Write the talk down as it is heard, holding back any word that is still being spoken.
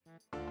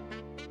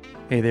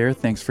Hey there,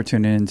 thanks for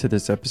tuning in to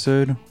this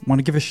episode. Want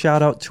to give a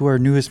shout out to our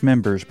newest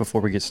members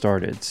before we get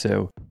started.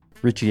 So,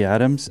 Richie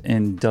Adams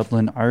in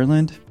Dublin,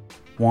 Ireland,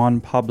 Juan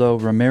Pablo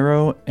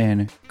Romero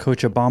in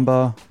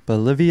Cochabamba,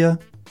 Bolivia,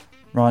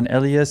 Ron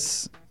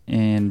Elias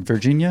in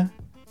Virginia,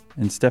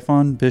 and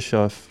Stefan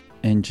Bischoff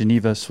in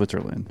Geneva,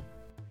 Switzerland.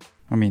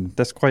 I mean,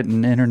 that's quite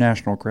an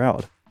international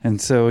crowd.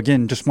 And so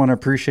again, just want to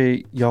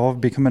appreciate y'all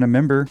becoming a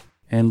member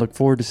and look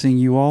forward to seeing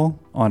you all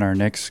on our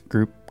next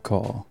group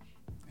call.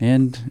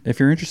 And if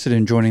you're interested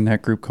in joining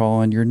that group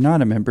call and you're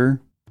not a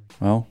member,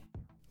 well,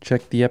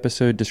 check the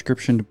episode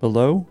description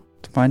below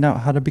to find out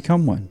how to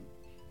become one.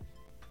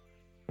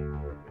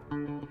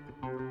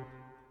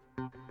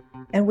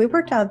 And we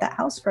worked out of that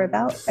house for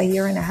about a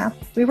year and a half.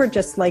 We were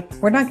just like,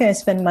 we're not going to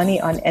spend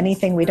money on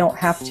anything we don't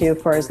have to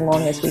for as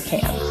long as we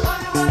can.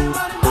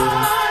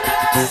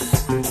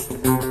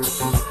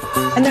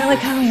 And they're like,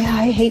 oh yeah,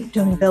 I hate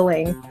doing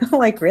billing. I'm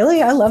like,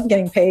 really? I love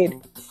getting paid.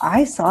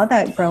 I saw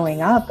that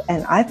growing up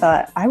and I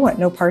thought, I want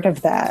no part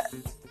of that.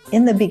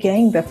 In the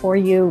beginning, before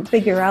you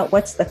figure out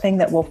what's the thing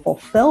that will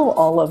fulfill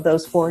all of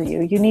those for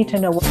you, you need to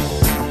know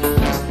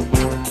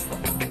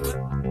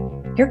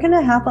you're going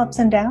to have ups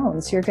and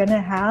downs. You're going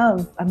to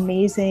have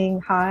amazing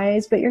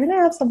highs, but you're going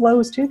to have some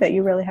lows too that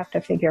you really have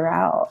to figure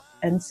out.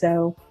 And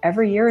so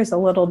every year is a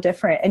little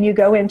different. And you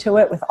go into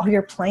it with all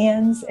your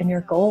plans and your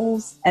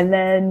goals, and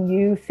then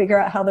you figure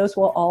out how those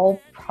will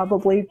all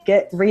probably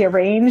get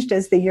rearranged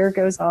as the year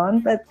goes on.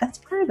 But that's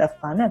part of the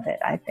fun of it,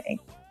 I think.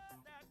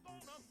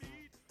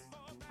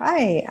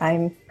 Hi,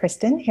 I'm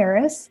Kristen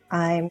Harris.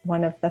 I'm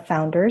one of the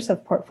founders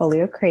of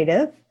Portfolio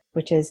Creative,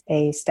 which is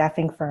a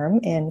staffing firm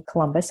in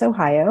Columbus,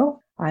 Ohio.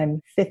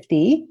 I'm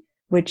 50,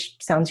 which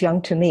sounds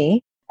young to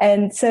me.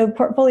 And so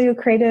Portfolio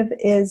Creative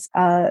is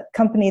a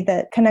company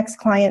that connects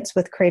clients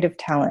with creative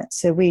talent.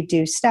 So we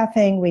do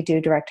staffing, we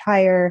do direct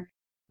hire.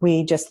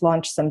 We just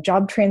launched some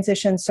job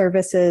transition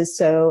services.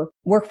 So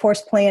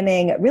workforce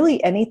planning,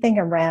 really anything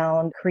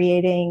around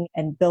creating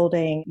and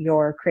building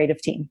your creative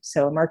team.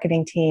 So a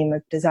marketing team, a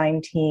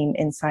design team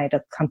inside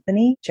a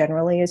company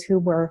generally is who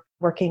we're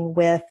working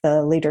with,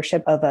 the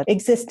leadership of an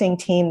existing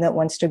team that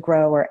wants to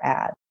grow or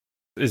add.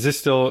 Is this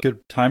still a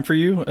good time for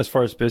you as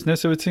far as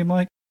business, it would seem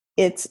like?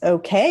 It's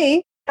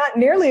okay. Not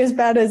nearly as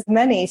bad as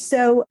many.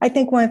 So I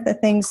think one of the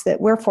things that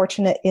we're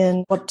fortunate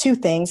in, well, two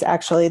things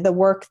actually, the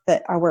work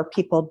that our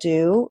people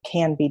do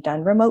can be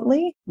done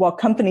remotely. While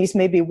companies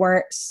maybe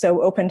weren't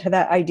so open to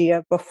that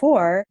idea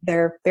before,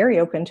 they're very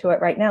open to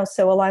it right now.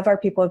 So a lot of our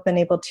people have been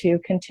able to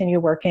continue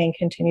working,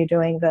 continue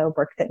doing the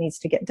work that needs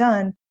to get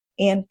done.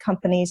 And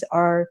companies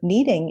are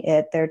needing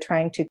it. They're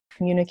trying to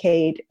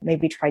communicate,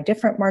 maybe try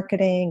different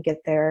marketing,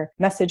 get their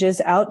messages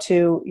out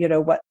to,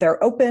 what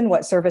they're open,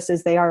 what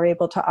services they are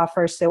able to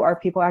offer. So our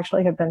people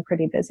actually have been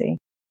pretty busy.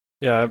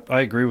 Yeah,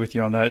 I agree with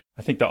you on that.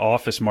 I think the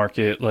office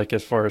market, like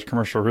as far as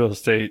commercial real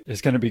estate,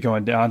 is going to be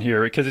going down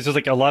here because it's just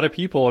like a lot of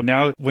people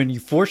now, when you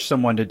force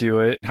someone to do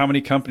it, how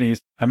many companies,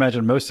 I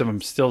imagine most of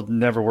them still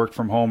never worked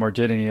from home or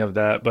did any of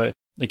that. But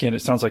again,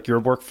 it sounds like your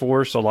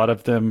workforce, a lot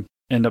of them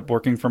end up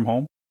working from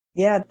home.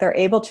 Yeah, they're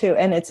able to.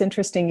 And it's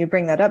interesting you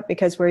bring that up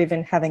because we're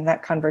even having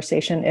that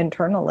conversation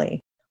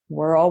internally.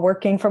 We're all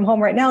working from home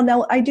right now.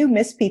 Now, I do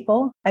miss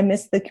people. I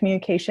miss the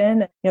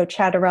communication,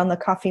 chat around the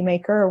coffee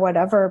maker or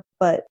whatever,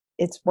 but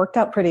it's worked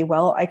out pretty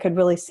well. I could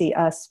really see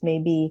us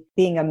maybe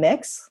being a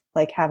mix,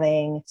 like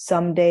having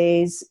some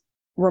days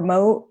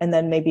remote and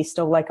then maybe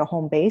still like a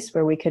home base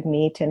where we could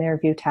meet and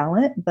interview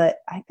talent. But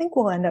I think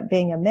we'll end up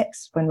being a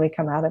mix when we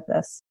come out of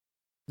this.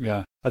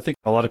 Yeah, I think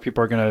a lot of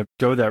people are going to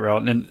go that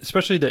route. And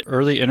especially the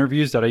early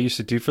interviews that I used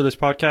to do for this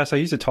podcast, I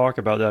used to talk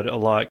about that a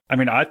lot. I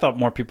mean, I thought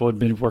more people had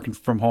been working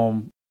from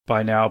home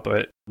by now,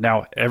 but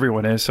now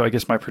everyone is. So I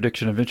guess my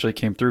prediction eventually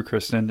came through,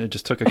 Kristen. It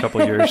just took a couple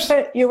of years.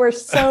 You were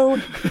so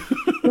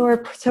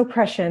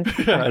prescient.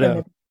 I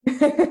know.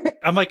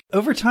 I'm like,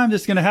 over time,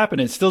 this is going to happen.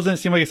 It still doesn't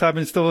seem like it's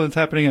happening. It still isn't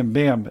happening. And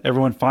bam,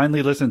 everyone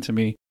finally listened to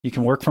me. You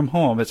can work from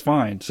home. It's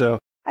fine. So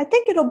I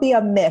think it'll be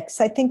a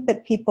mix. I think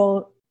that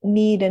people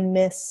need and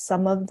miss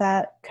some of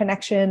that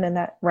connection and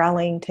that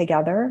rallying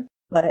together,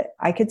 but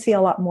I could see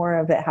a lot more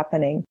of it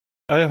happening.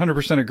 I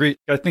 100% agree.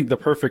 I think the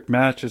perfect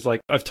match is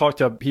like, I've talked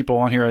to people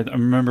on here. I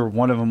remember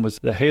one of them was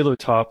the Halo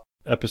Top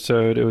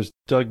episode. It was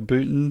Doug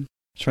Booten. I'm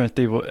trying to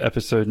think what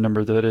episode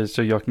number that is,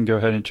 so y'all can go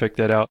ahead and check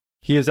that out.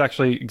 He is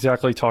actually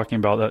exactly talking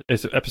about that.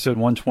 It's episode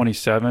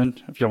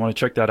 127. If y'all want to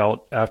check that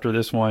out after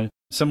this one.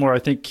 Similar, I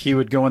think he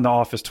would go in the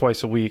office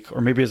twice a week,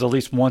 or maybe it's at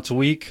least once a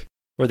week,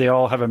 where they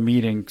all have a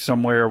meeting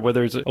somewhere,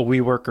 whether it's a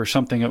WeWork or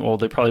something. Well,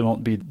 they probably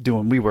won't be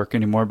doing WeWork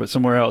anymore, but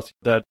somewhere else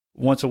that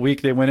once a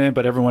week they went in,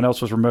 but everyone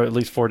else was remote at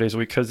least 4 days a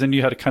week. Because then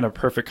you had a kind of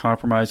perfect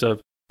compromise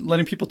of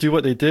letting people do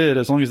what they did.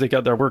 As long as they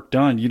got their work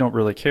done, you don't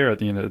really care at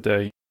the end of the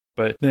day.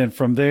 But then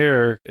from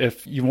there,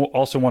 if you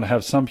also want to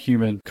have some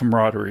human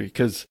camaraderie,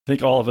 because I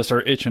think all of us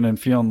are itching and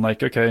feeling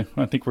like, okay,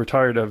 I think we're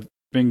tired of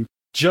being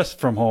just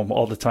from home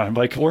all the time.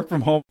 Like work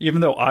from home,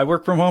 even though I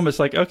work from home, it's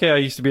like, okay, I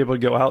used to be able to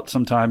go out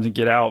sometimes and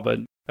get out, but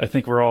I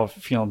think we're all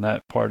feeling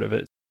that part of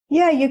it.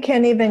 Yeah, you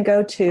can even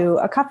go to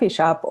a coffee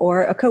shop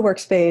or a co-work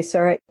space,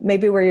 or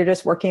maybe where you're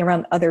just working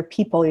around other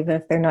people, even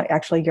if they're not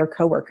actually your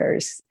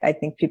coworkers. I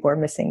think people are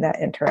missing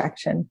that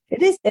interaction.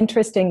 It is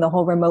interesting, the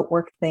whole remote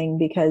work thing,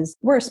 because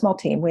we're a small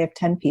team. We have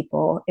 10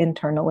 people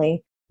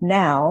internally.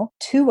 Now,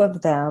 2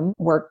 of them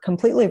work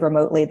completely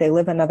remotely. They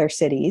live in other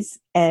cities,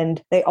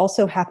 and they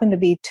also happen to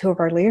be 2 of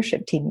our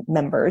leadership team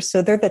members.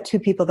 So they're the 2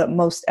 people that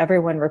most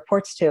everyone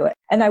reports to.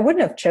 And I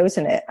wouldn't have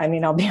chosen it. I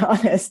mean, I'll be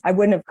honest, I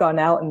wouldn't have gone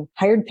out and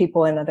hired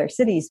people in other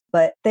cities,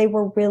 but they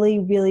were really,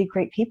 really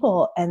great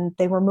people and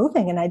they were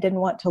moving and I didn't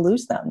want to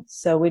lose them.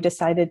 So we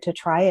decided to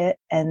try it.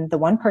 And the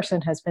one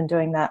person has been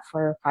doing that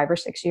for 5 or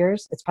 6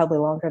 years. It's probably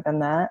longer than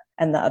that.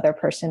 And the other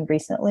person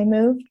recently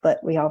moved,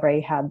 but we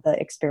already had the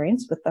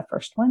experience with the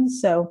first one.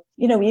 So,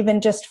 even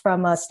just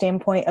from a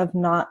standpoint of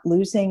not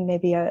losing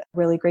maybe a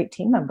really great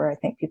team member, I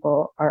think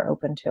people are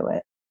open to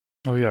it.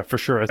 Oh, yeah, for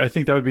sure. I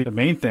think that would be the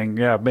main thing.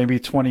 Yeah, maybe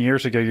 20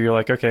 years ago, you're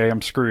like, okay,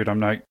 I'm screwed. I'm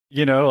not,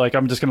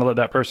 I'm just going to let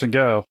that person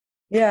go.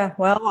 Yeah,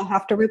 well, I'll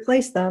have to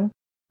replace them.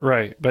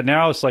 Right. But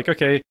now it's like,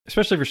 okay,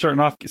 especially if you're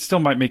starting off, it still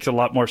might make a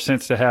lot more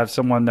sense to have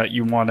someone that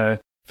you want to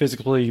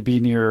physically be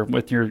near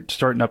with your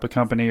starting up a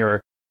company,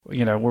 or,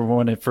 we're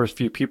one of the first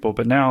few people.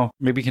 But now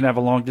maybe you can have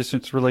a long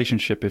distance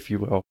relationship, if you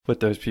will,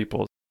 with those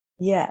people.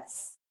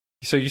 Yes.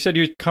 So you said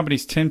your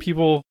company's 10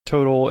 people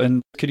total,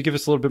 and could you give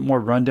us a little bit more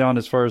rundown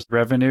as far as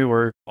revenue,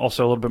 or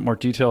also a little bit more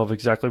detail of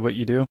exactly what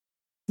you do?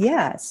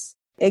 Yes.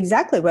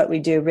 Exactly what we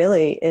do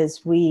really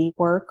is we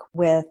work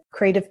with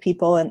creative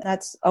people, and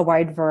that's a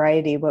wide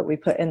variety what we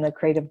put in the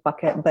creative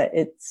bucket, but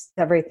it's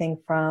everything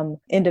from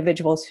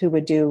individuals who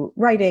would do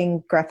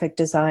writing, graphic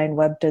design,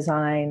 web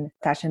design,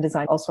 fashion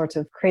design, all sorts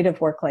of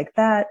creative work like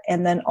that.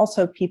 And then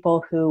also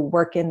people who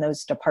work in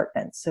those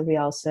departments. So we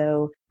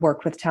also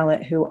work with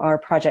talent who are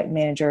project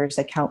managers,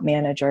 account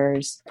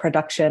managers,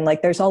 production.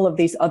 Like there's all of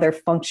these other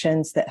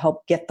functions that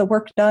help get the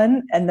work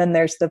done. And then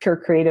there's the pure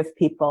creative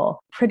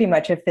people. Pretty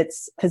much if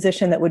it's a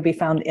position that would be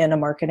found in a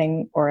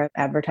marketing or an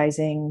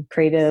advertising,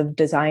 creative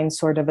design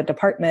sort of a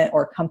department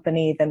or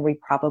company, then we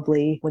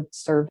probably would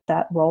serve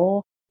that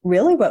role.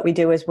 Really what we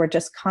do is we're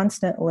just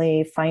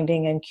constantly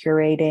finding and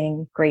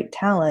curating great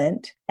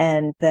talent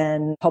and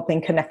then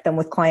helping connect them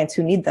with clients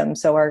who need them.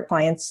 So our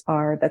clients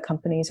the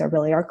companies are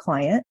really our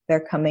client. They're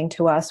coming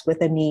to us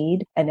with a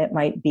need, and it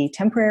might be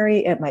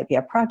temporary, it might be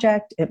a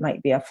project, it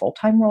might be a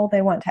full-time role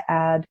they want to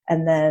add.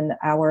 And then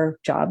our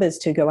job is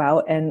to go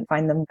out and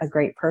find them a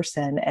great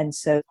person. And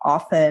so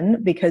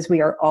often, because we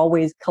are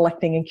always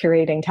collecting and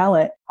curating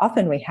talent,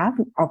 often we have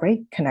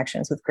already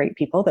connections with great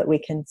people that we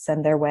can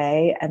send their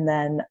way. And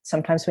then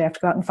sometimes we have to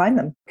go out and find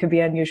them. It could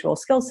be an unusual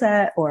skill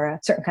set or a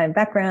certain kind of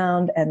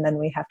background. And then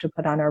we have to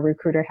put on our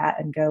recruiter hat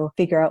and go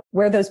figure out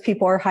where those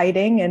people are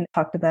hiding and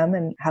talk to them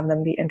and have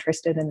them be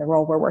interested in the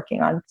role we're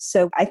working on.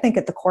 So I think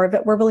at the core of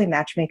it, we're really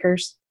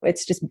matchmakers.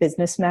 It's just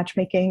business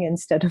matchmaking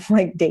instead of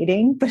like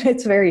dating, but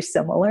it's very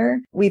similar.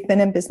 We've been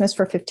in business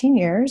for 15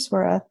 years.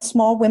 We're a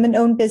small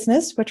women-owned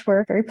business, which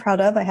we're very proud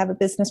of. I have a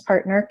business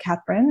partner,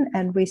 Catherine,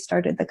 and we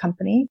started the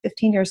company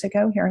 15 years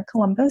ago here in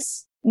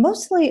Columbus.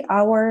 Mostly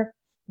our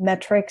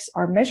metrics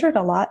are measured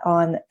a lot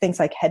on things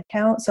like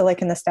headcount. So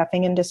like in the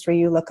staffing industry,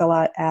 you look a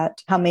lot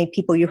at how many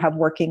people you have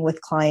working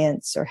with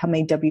clients or how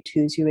many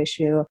W-2s you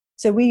issue.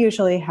 So we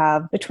usually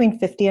have between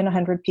 50 and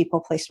 100 people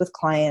placed with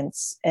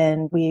clients,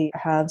 and we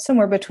have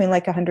somewhere between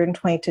like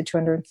 120 to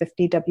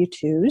 250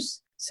 W-2s.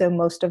 So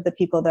most of the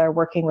people that are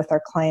working with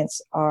our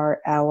clients are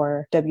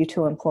our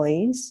W-2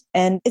 employees.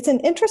 And it's an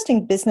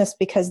interesting business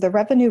because the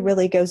revenue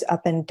really goes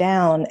up and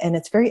down, and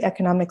it's very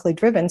economically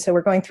driven. So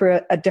we're going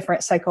through a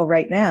different cycle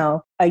right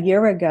now. A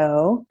year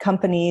ago,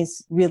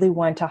 companies really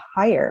want to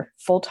hire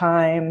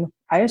full-time.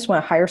 I just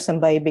want to hire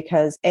somebody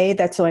because A,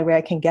 that's the only way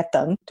I can get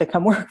them to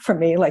come work for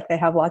me. Like they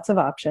have lots of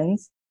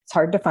options. It's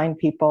hard to find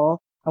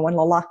people. I want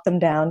to lock them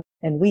down.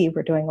 And we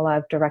were doing a lot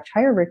of direct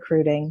hire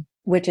recruiting,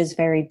 which is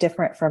very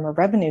different from a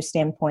revenue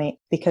standpoint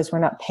because we're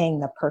not paying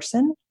the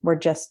person. We're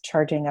just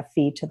charging a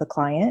fee to the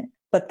client.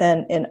 But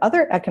then in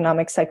other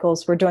economic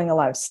cycles, we're doing a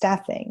lot of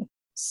staffing.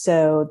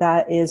 So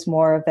that is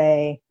more of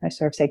I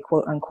sort of say,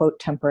 quote unquote,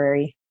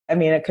 temporary. I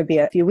mean, it could be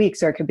a few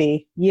weeks or it could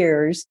be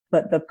years,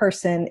 but the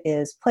person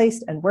is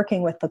placed and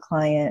working with the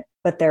client,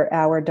 but they're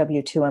our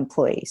W-2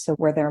 employee. So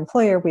we're their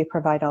employer. We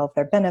provide all of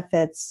their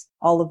benefits.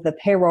 All of the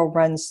payroll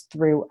runs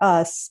through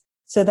us.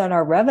 So then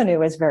our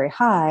revenue is very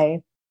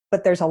high,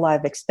 but there's a lot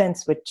of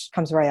expense, which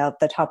comes right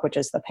out the top, which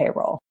is the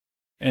payroll.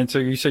 And so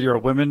you said you're a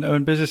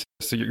women-owned business,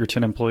 so you're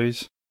 10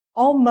 employees?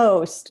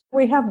 Almost.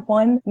 We have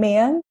one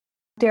man,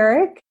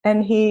 Derek,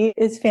 and he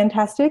is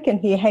fantastic, and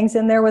he hangs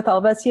in there with all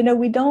of us.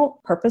 We don't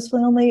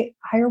purposefully only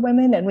hire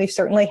women, and we've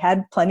certainly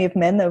had plenty of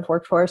men that have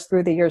worked for us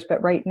through the years,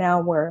 but right now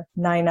we're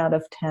 9 out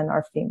of 10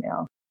 are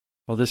female.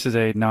 Well, this is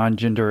a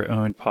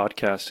non-gender-owned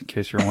podcast, in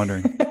case you're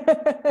wondering.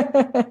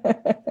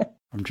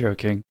 I'm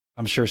joking.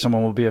 I'm sure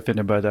someone will be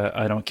offended by that.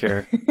 I don't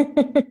care.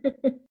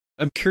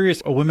 I'm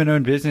curious, a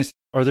women-owned business,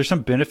 are there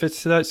some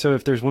benefits to that? So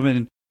if there's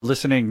women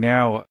listening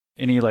now,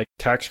 any like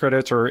tax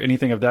credits or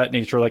anything of that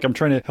nature. Like I'm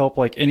trying to help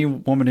like any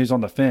woman who's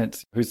on the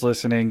fence, who's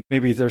listening,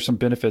 maybe there's some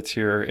benefits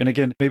here. And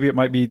again, maybe it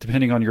might be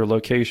depending on your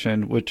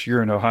location, which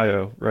you're in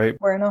Ohio, right?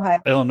 We're in Ohio.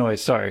 Illinois,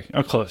 sorry.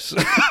 I'm close.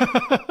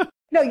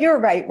 No, you're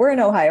right. We're in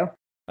Ohio.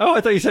 Oh,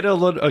 I thought you said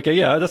Illinois. Okay,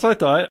 yeah, that's what I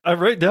thought. I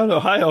wrote down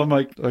Ohio. I'm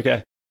like,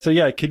 okay. So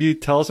yeah, could you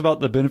tell us about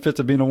the benefits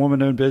of being a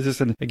woman-owned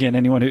business? And again,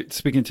 anyone who's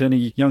speaking to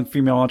any young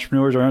female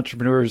entrepreneurs or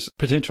entrepreneurs,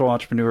 potential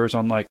entrepreneurs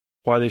on like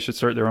why they should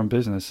start their own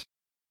business.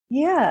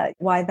 Yeah,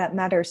 why that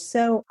matters.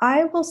 So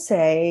I will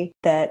say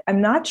that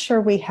I'm not sure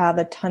we have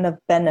a ton of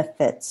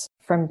benefits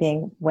from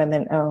being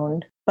women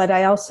owned, but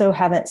I also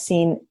haven't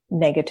seen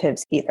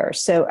negatives either.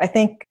 So I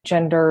think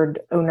gendered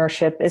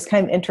ownership is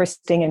kind of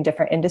interesting in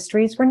different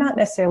industries. We're not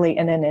necessarily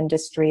in an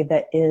industry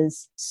that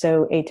is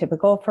so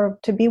atypical for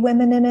to be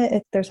women in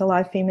it. There's a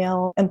lot of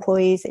female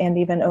employees and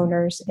even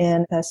owners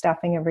in the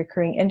staffing and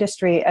recruiting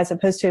industry, as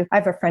opposed to I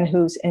have a friend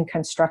who's in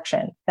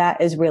construction.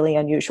 That is really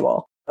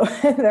unusual.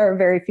 There are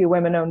very few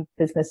women-owned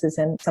businesses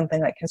in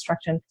something like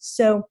construction.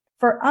 So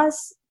for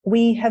us,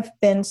 we have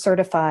been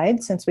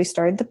certified since we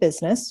started the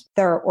business.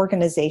 There are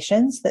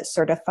organizations that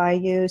certify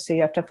you. So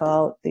you have to fill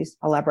out these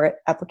elaborate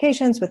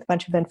applications with a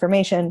bunch of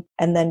information.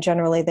 And then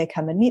generally they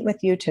come and meet with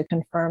you to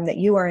confirm that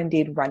you are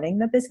indeed running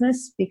the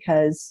business,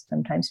 because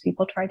sometimes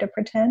people try to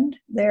pretend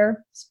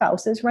their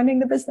spouse is running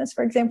the business,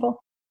 for example.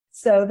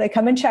 So they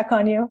come and check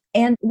on you.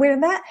 And where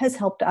that has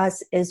helped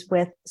us is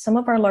with some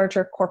of our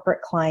larger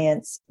corporate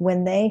clients,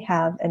 when they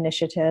have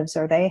initiatives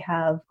or they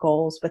have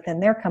goals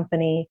within their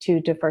company to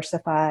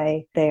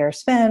diversify their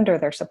spend or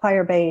their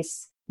supplier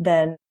base,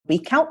 then we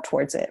count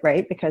towards it,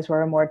 right? Because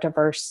we're a more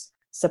diverse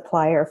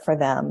supplier for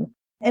them.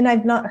 And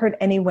I've not heard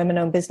any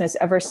women-owned business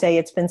ever say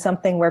it's been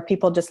something where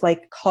people just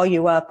like call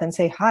you up and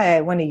say, hi,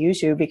 I want to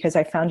use you because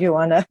I found you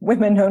on a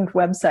women-owned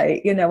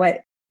website. You know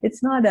what?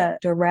 It's not a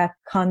direct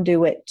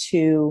conduit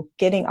to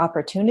getting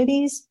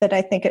opportunities, but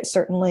I think it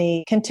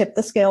certainly can tip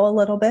the scale a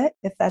little bit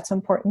if that's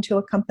important to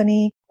a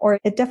company, or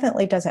it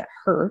definitely doesn't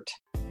hurt.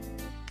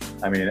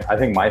 I mean, I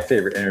think my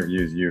favorite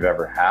interviews you've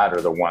ever had are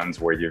the ones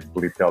where you've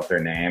bleeped out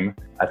their name.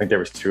 I think there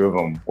was 2 of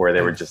them where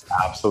they were just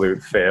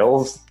absolute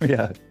fails.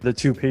 Yeah, the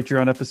 2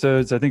 Patreon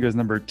episodes. I think it was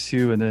number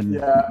 2 and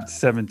then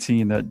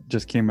 17 that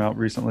just came out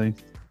recently.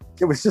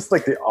 It was just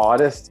like the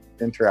oddest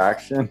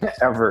interaction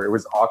ever. It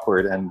was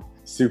awkward and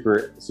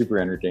super, super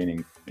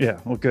entertaining. Yeah,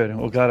 well, good.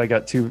 Well, glad I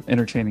got 2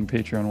 entertaining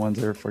Patreon ones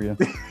there for you.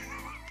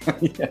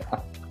 Yeah.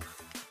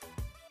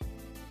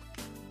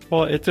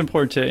 Well, it's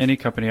important to any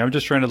company. I'm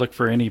just trying to look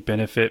for any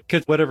benefit,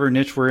 because whatever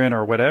niche we're in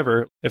or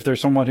whatever, if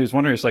there's someone who's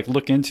wondering, it's like,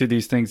 look into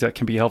these things that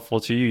can be helpful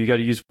to you. You got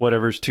to use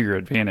whatever's to your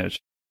advantage.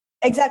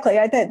 Exactly.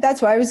 That's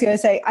what I was going to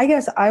say. I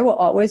guess I will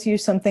always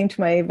use something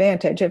to my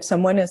advantage. If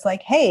someone is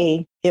like,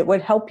 hey, it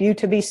would help you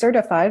to be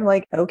certified,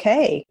 like,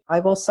 okay, I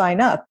will sign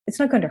up. It's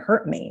not going to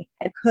hurt me.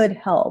 It could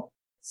help.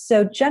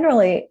 So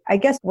generally, I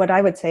guess what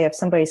I would say if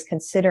somebody's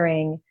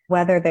considering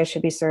whether they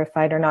should be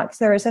certified or not, because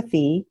there is a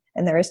fee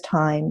and there is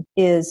time,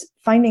 is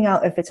finding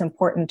out if it's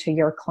important to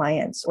your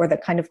clients or the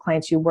kind of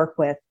clients you work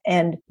with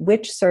and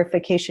which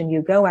certification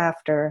you go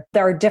after.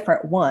 There are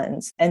different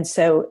ones. And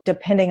so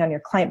depending on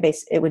your client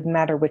base, it would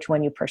matter which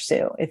one you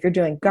pursue. If you're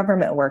doing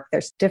government work,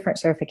 there's different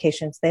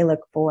certifications they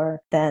look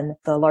for than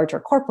the larger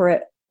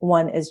corporate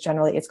one is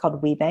generally, it's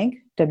called WBENC,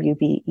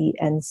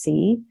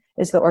 WBENC.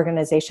 Is the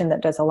organization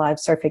that does a lot of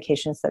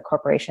certifications that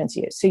corporations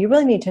use. So you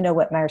really need to know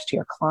what matters to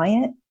your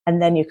client,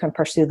 and then you can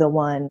pursue the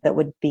one that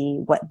would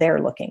be what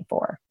they're looking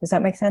for. Does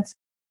that make sense?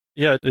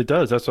 Yeah, it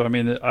does. That's what I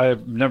mean.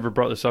 I've never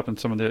brought this up in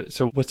some of the...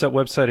 So what's that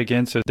website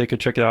again so they could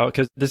check it out?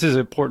 Because this is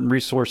important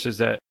resources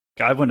that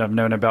I wouldn't have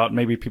known about.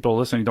 Maybe people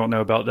listening don't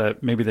know about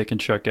that. Maybe they can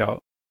check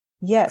out.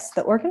 Yes,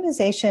 the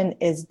organization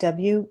is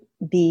WBENC.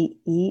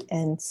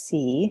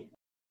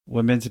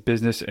 Women's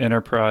Business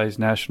Enterprise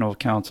National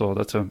Council.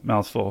 That's a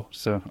mouthful.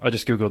 So I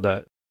just Googled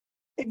that.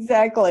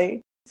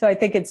 Exactly. So I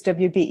think it's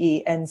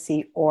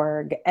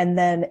WBENC.org. And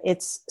then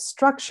it's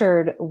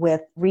structured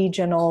with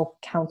regional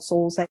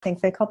councils, I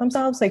think they call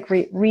themselves, like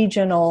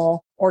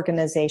regional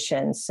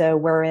organizations. So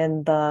we're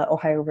in the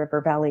Ohio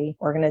River Valley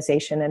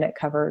organization, and it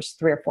covers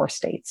 3 or 4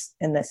 states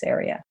in this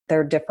area.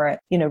 They're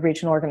different,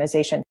 regional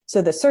organization.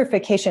 So the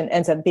certification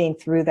ends up being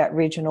through that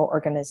regional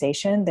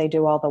organization. They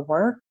do all the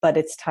work, but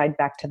it's tied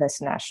back to this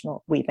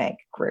national WBENC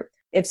group.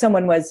 If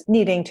someone was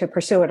needing to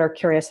pursue it or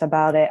curious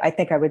about it, I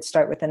think I would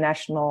start with the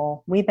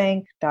national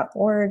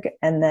WBENC.org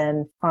and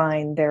then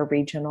find their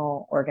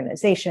regional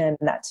organization.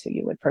 And that's who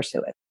you would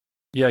pursue it.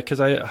 Yeah, because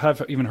I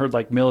have even heard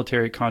like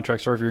military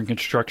contracts, or if you're in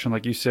construction,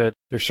 like you said,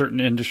 there's certain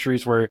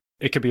industries where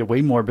it could be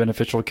way more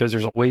beneficial because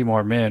there's way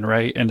more men,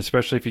 right? And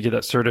especially if you get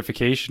that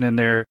certification in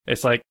there,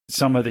 it's like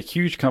some of the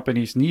huge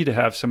companies need to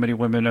have so many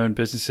women-owned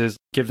businesses,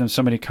 give them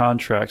so many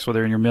contracts,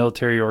 whether in your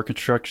military or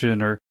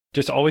construction, or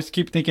just always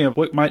keep thinking of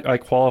what might I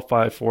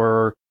qualify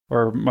for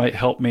or might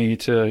help me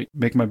to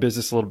make my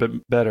business a little bit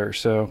better.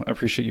 So I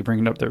appreciate you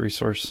bringing up that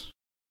resource.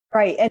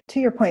 Right. And to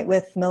your point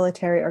with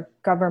military or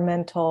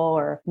governmental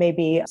or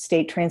maybe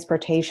state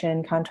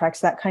transportation contracts,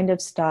 that kind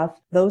of stuff,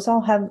 those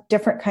all have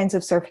different kinds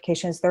of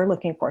certifications they're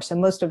looking for. So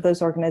most of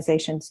those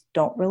organizations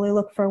don't really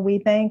look for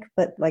WeBank,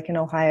 but like in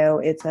Ohio,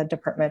 it's a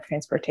Department of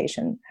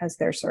Transportation has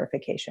their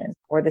certification,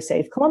 or the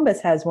Save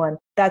Columbus has one.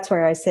 That's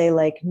where I say,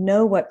 like,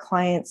 know what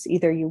clients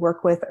either you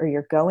work with or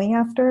you're going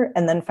after,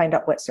 and then find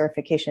out what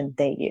certification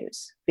they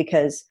use,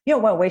 because you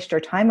don't want to waste your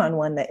time on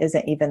one that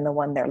isn't even the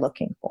one they're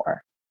looking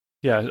for.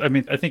 Yeah, I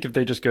mean, I think if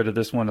they just go to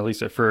this one, at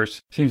least at first,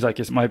 seems like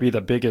it might be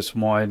the biggest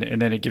one.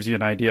 And then it gives you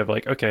an idea of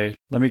like, okay,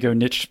 let me go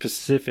niche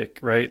specific,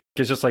 right?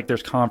 It's just like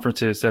there's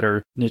conferences that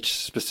are niche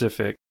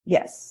specific.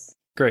 Yes.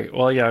 Great.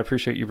 Well, yeah, I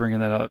appreciate you bringing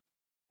that up.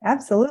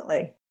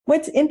 Absolutely.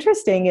 What's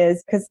interesting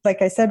is, because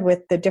like I said,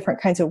 with the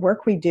different kinds of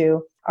work we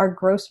do, our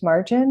gross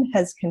margin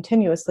has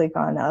continuously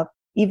gone up.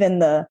 Even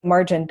the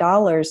margin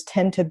dollars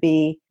tend to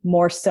be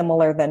more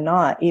similar than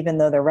not, even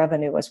though the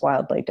revenue was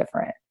wildly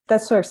different.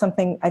 That's sort of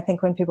something I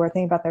think when people are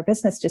thinking about their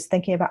business, just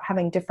thinking about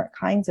having different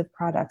kinds of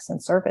products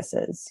and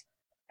services.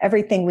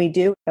 Everything we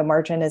do, the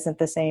margin isn't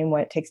the same,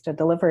 what it takes to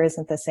deliver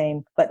isn't the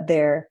same, but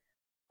they're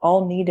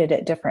all needed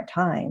at different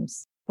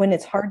times. When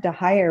it's hard to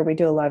hire, we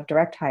do a lot of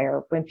direct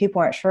hire. When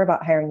people aren't sure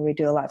about hiring, we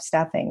do a lot of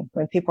staffing.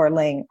 When people are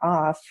laying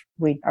off,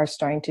 we are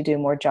starting to do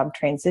more job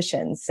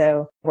transitions.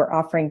 So we're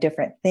offering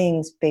different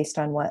things based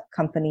on what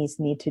companies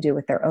need to do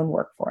with their own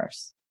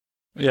workforce.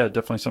 Yeah,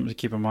 definitely something to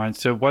keep in mind.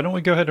 So why don't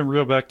we go ahead and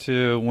reel back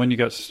to when you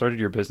got started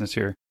your business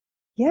here?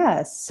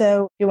 Yeah.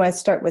 So you want to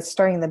start with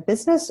starting the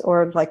business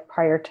or like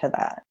prior to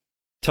that?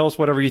 Tell us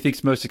whatever you think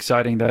is most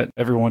exciting that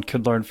everyone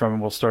could learn from,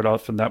 and we'll start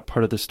off in that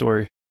part of the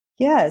story.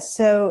 Yeah.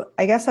 So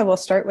I guess I will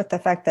start with the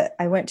fact that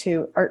I went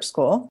to art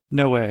school.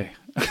 No way.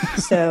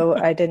 So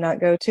I did not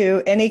go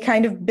to any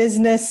kind of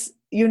business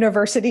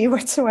university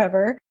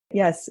whatsoever.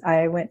 Yes,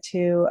 I went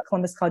to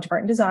Columbus College of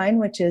Art and Design,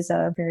 which is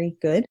a very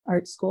good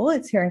art school.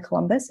 It's here in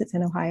Columbus. It's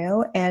in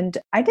Ohio. And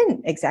I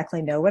didn't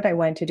exactly know what I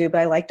wanted to do,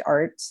 but I liked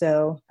art.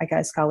 So I got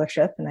a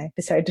scholarship and I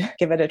decided to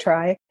give it a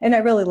try. And I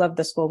really loved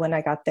the school when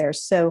I got there.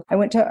 So I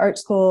went to art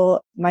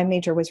school. My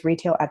major was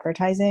retail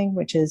advertising,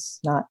 which is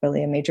not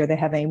really a major they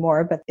have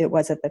anymore, but it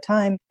was at the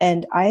time.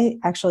 And I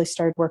actually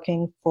started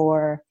working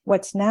for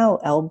what's now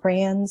L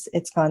Brands.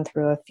 It's gone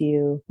through a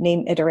few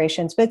name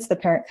iterations, but it's the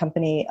parent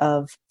company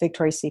of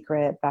Victoria's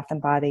Secret, Bath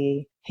and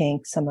Body,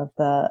 Pink, some of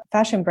the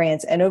fashion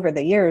brands. And over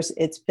the years,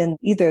 it's been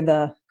either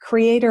the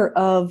creator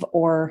of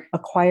or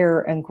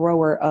acquirer and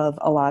grower of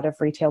a lot of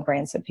retail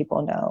brands that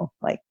people know,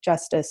 like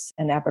Justice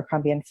and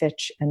Abercrombie and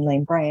Fitch and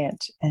Lane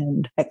Bryant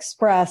and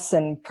Express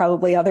and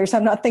probably others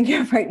I'm not thinking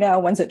of right now,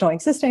 ones that don't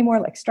exist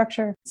anymore, like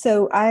Structure.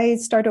 So I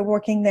started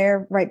working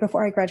there right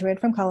before I graduated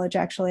from college.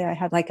 Actually, I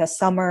had like a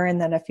summer and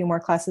then a few more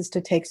classes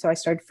to take. So I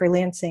started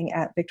freelancing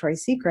at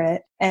Victoria's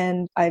Secret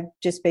and I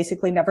just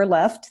basically never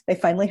left. They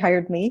finally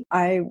hired me.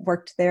 I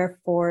worked there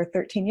for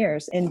 13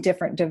 years in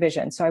different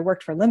divisions. So I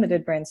worked for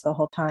limited brands the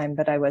whole time,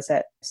 but I was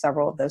at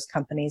several of those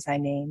companies I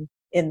named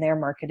in their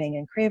marketing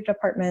and creative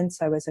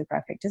departments. I was a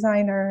graphic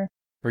designer.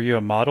 Were you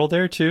a model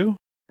there too?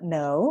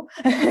 No.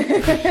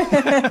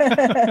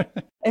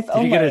 If Did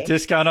only. you get a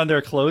discount on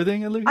their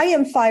clothing at least? I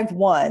am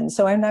 5'1",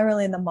 so I'm not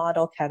really in the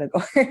model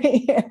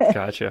category.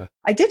 Gotcha.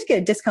 I did get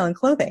a discount on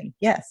clothing.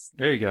 Yes.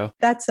 There you go.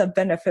 That's a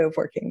benefit of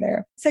working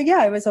there. So yeah,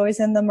 I was always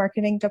in the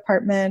marketing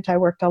department. I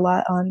worked a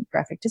lot on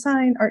graphic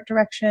design, art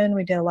direction.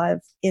 We did a lot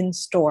of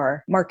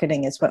in-store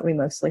marketing is what we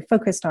mostly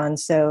focused on.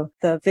 So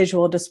the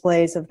visual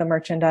displays of the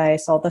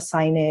merchandise, all the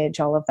signage,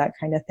 all of that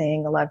kind of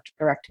thing, a lot of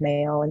direct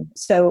mail. And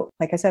so,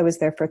 like I said, I was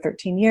there for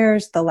 13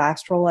 years. The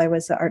last role I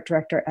was the art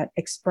director at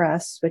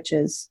Express, which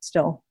is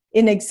still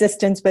in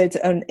existence, but it's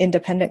an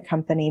independent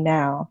company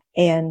now.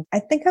 And I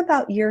think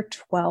about year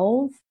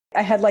 12,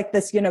 I had like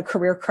this,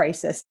 career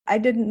crisis. I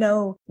didn't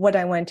know what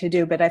I wanted to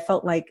do, but I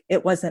felt like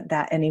it wasn't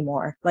that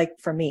anymore. Like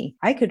for me,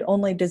 I could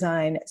only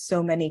design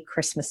so many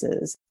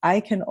Christmases. I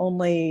can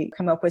only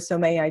come up with so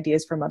many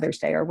ideas for Mother's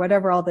Day or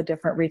whatever all the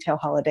different retail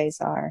holidays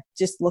are.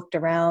 Just looked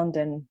around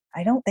and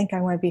I don't think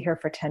I want to be here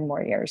for 10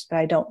 more years, but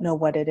I don't know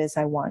what it is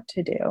I want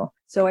to do.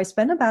 So I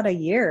spent about a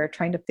year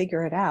trying to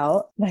figure it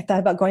out. And I thought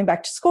about going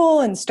back to school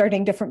and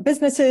starting different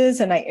businesses.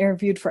 And I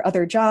interviewed for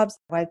other jobs.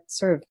 I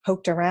sort of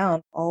poked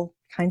around all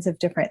kinds of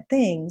different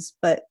things,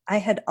 but I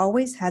had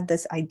always had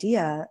this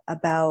idea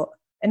about,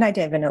 and I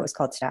didn't even know it was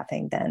called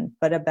staffing then,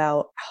 but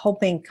about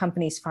helping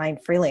companies find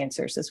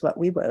freelancers is what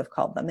we would have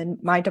called them. In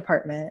my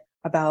department,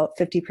 about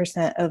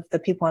 50% of the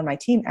people on my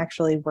team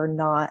actually were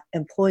not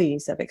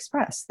employees of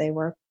Express. They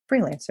were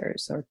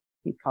freelancers, or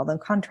you call them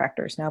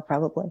contractors now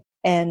probably.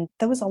 And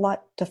there was a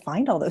lot to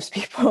find all those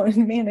people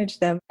and manage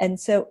them. And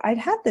so I'd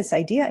had this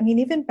idea. I mean,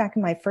 even back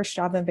in my first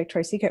job in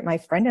Victoria's Secret, my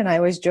friend and I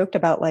always joked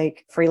about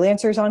like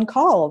freelancers on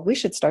call. We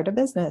should start a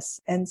business.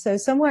 And so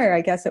somewhere,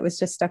 I guess it was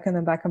just stuck in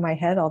the back of my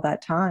head all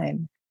that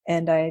time.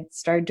 And I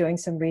started doing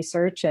some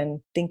research and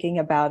thinking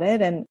about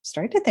it and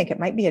started to think it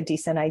might be a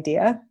decent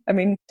idea. I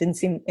mean, didn't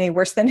seem any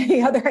worse than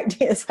any other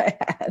ideas I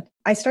had.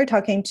 I started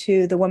talking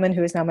to the woman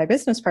who is now my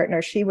business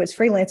partner. She was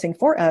freelancing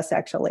for us,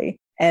 actually.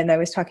 And I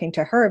was talking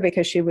to her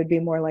because she would be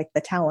more like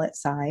the talent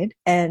side.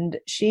 And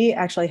she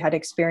actually had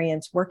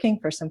experience working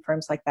for some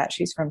firms like that.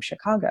 She's from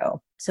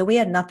Chicago. So we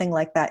had nothing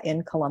like that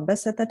in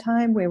Columbus at the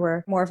time. We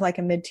were more of like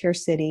a mid-tier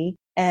city.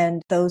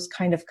 And those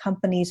kind of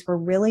companies were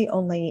really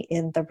only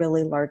in the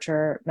really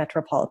larger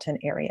metropolitan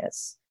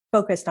areas,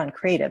 focused on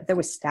creative. There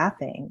was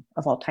staffing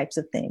of all types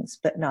of things,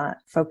 but not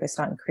focused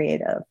on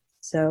creative.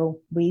 So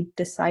we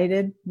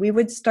decided we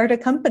would start a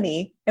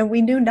company and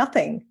we knew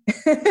nothing.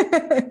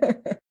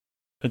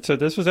 And so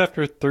this was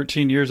after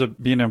 13 years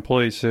of being an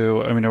employee.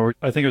 So, I mean,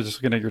 I think I was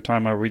just looking at your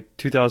time. Are we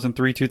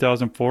 2003,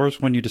 2004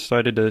 is when you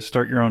decided to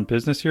start your own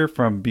business here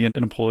from being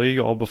an employee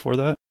all before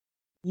that?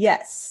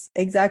 Yes,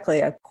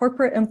 exactly. A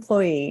corporate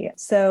employee.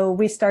 So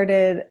we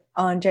started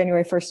on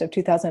January 1st of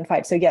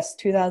 2005. So yes,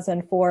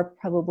 2004,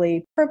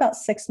 probably for about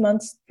 6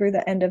 months through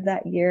the end of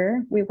that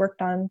year, we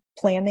worked on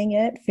planning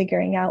it,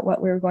 figuring out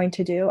what we were going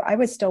to do. I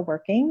was still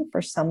working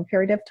for some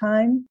period of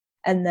time.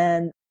 And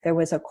then there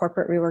was a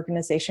corporate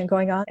reorganization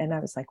going on. And I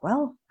was like,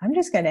 well, I'm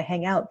just going to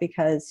hang out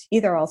because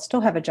either I'll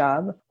still have a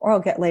job or I'll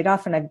get laid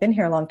off. And I've been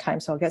here a long time,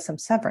 so I'll get some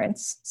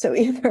severance. So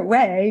either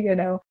way,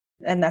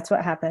 and that's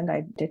what happened.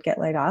 I did get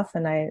laid off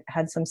and I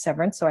had some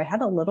severance. So I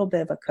had a little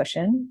bit of a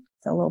cushion,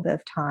 a little bit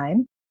of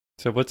time.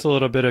 So what's a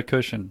little bit of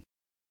cushion?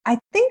 I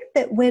think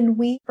that when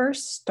we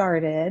first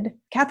started,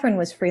 Catherine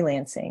was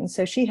freelancing.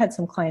 So she had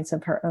some clients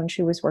of her own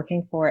she was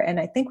working for.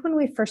 And I think when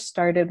we first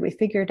started, we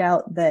figured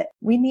out that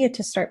we needed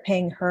to start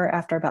paying her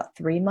after about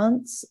 3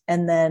 months.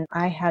 And then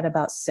I had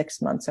about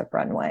 6 months of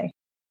runway.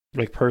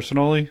 Like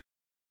personally?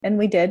 And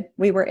we did.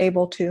 We were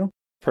able to.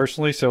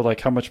 Personally? So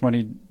like how much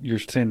money you're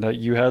saying that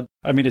you had?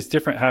 I mean, it's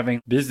different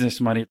having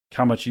business money,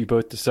 how much you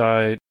both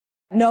decide.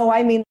 No,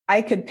 I mean,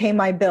 I could pay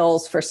my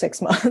bills for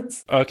 6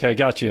 months. Okay,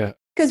 gotcha.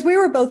 Because we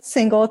were both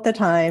single at the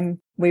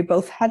time. We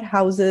both had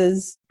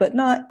houses, but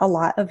not a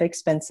lot of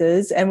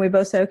expenses. And we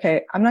both said,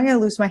 okay, I'm not going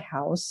to lose my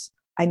house.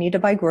 I need to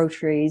buy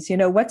groceries.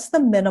 What's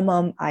the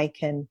minimum I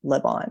can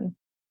live on?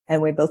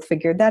 And we both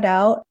figured that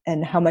out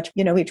and how much,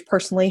 each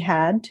personally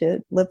had to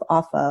live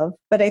off of.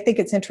 But I think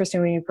it's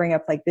interesting when you bring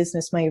up like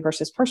business money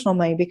versus personal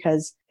money,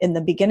 because in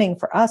the beginning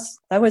for us,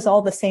 that was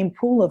all the same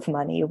pool of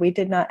money. We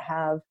did not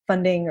have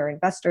funding or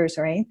investors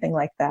or anything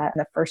like that.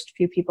 And the first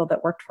few people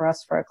that worked for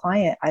us for a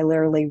client, I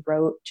literally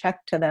wrote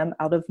check to them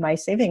out of my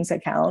savings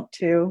account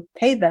to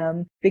pay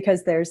them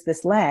because there's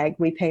this lag.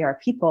 We pay our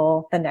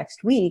people the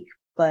next week,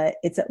 but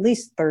it's at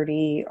least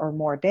 30 or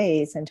more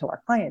days until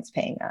our client's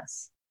paying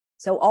us.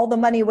 So all the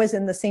money was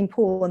in the same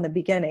pool in the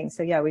beginning.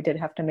 So yeah, we did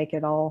have to make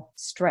it all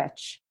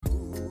stretch.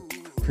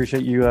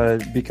 Appreciate you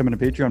becoming a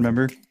Patreon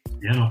member.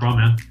 Yeah, no problem,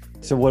 man.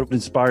 So what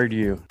inspired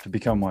you to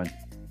become one?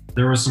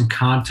 There was some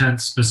content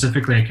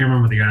specifically, I can't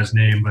remember the guy's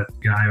name, but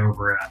the guy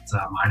over at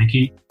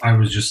Meineke, I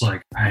was just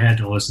like, I had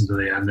to listen to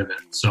the end of it.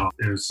 So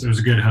it was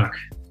a good hook.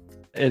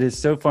 It is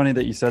so funny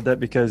that you said that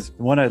because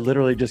when I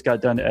literally just got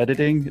done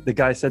editing, the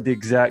guy said the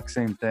exact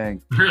same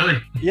thing. Really?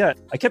 Yeah.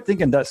 I kept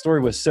thinking that story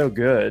was so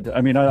good.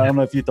 I mean, I don't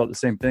know if you thought the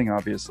same thing,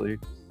 obviously.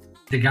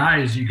 The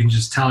guy is, you can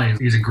just tell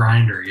he's a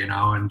grinder,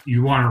 and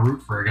you want to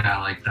root for a guy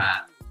like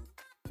that.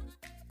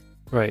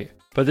 Right.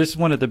 But this is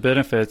one of the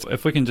benefits.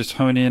 If we can just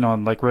hone in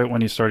on like right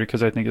when you started,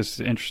 because I think it's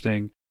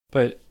interesting.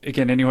 But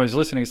again, anyone who's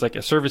listening, it's like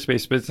a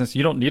service-based business.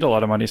 You don't need a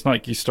lot of money. It's not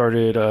like you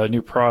started a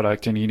new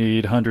product and you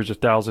need hundreds of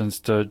thousands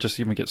to just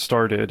even get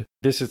started.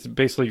 This is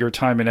basically your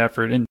time and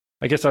effort. And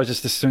I guess I was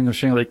just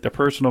distinguishing like the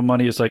personal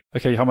money is like,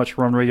 okay, how much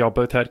runway y'all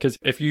both had? Because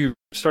if you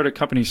start a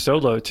company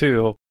solo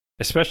too,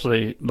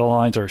 especially the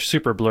lines are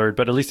super blurred,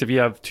 but at least if you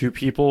have two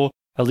people,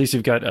 at least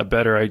you've got a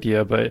better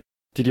idea. But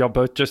did y'all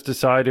both just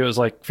decide it was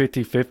like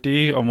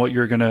 50-50 on what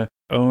you're going to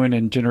own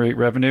and generate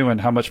revenue and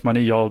how much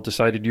money y'all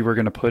decided you were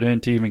going to put in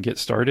to even get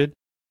started?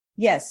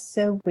 Yes.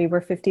 So we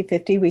were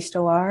 50-50. We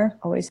still are,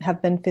 always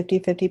have been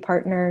 50-50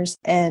 partners.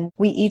 And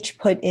we each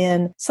put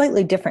in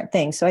slightly different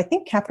things. So I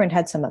think Catherine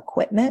had some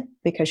equipment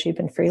because she'd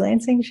been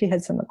freelancing. She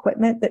had some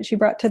equipment that she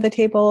brought to the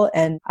table.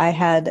 And I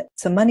had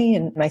some money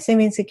in my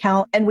savings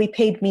account and we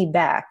paid me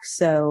back.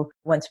 So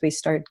once we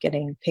started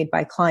getting paid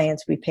by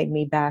clients, we paid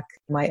me back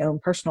my own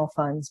personal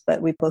funds,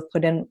 but we both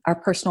put in our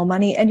personal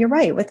money. And you're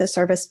right, with the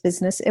service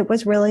business, it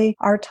was really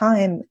our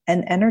time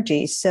and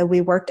energy. So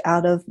we worked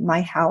out of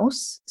my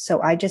house.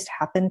 So I just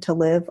happened to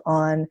live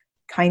on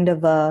kind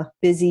of a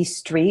busy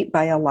street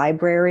by a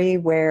library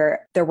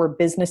where there were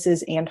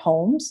businesses and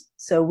homes.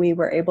 So we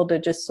were able to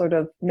just sort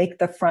of make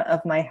the front of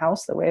my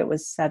house the way it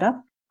was set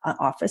up, an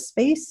office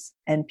space,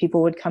 and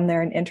people would come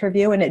there and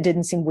interview. And it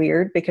didn't seem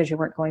weird because you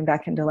weren't going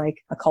back into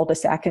like a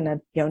cul-de-sac in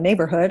a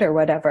neighborhood or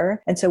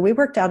whatever. And so we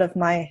worked out of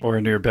my... Or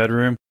in your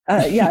bedroom.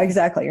 Yeah,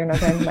 exactly. You're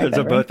not going to my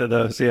bedroom. Both of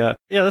those, yeah.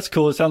 Yeah, that's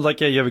cool. It sounds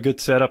like, you have a good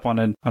setup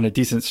on a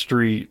decent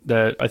street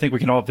that I think we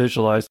can all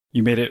visualize.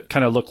 You made it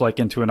kind of look like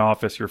into an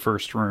office, your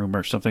first room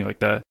or something like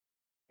that.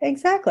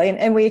 Exactly.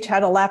 And we each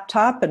had a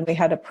laptop and we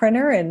had a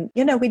printer and,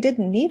 we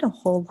didn't need a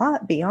whole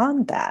lot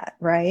beyond that.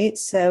 Right.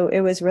 So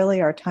it was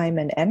really our time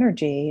and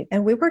energy.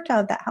 And we worked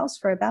out of that house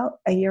for about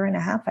a year and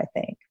a half, I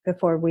think,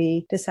 before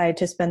we decided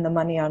to spend the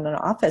money on an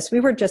office. We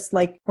were just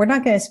like, we're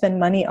not going to spend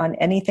money on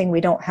anything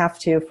we don't have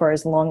to for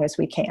as long as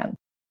we can.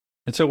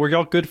 And so were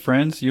y'all good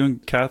friends, you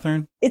and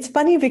Catherine? It's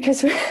funny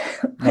because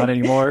not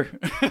anymore.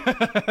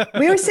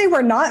 We always say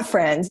we're not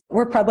friends.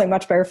 We're probably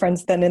much better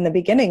friends than in the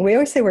beginning. We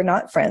always say we're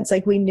not friends.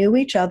 Like we knew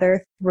each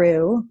other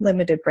through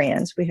Limited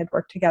Brands. We had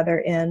worked together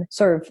in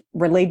sort of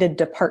related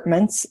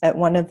departments at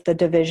one of the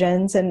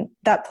divisions. And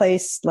that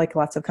place, like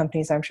lots of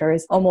companies, I'm sure,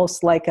 is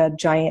almost like a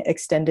giant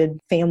extended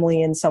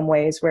family in some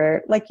ways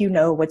where like,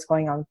 what's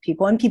going on with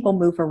people and people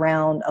move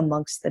around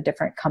amongst the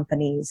different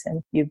companies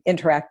and you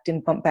interact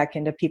and bump back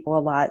into people a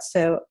lot.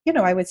 So,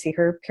 I would see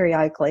her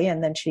periodically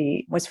and then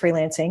she was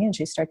freelancing and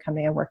she started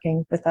coming and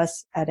working with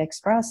us at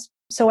Express.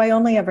 So I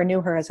only ever knew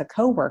her as a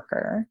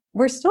coworker.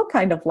 We're still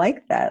kind of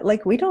like that.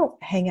 Like we don't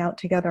hang out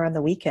together on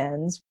the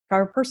weekends.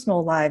 Our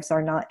personal lives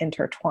are not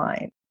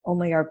intertwined,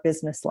 only our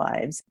business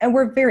lives. And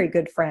we're very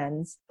good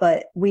friends,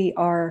 but we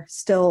are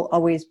still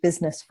always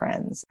business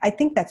friends. I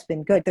think that's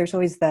been good. There's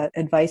always that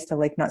advice to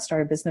like not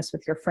start a business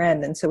with your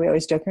friend. And so we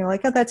always joke,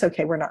 like, oh, that's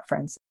okay. We're not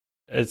friends.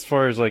 As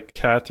far as like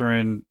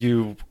Catherine,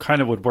 you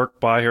kind of would work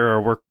by her or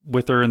work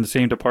with her in the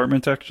same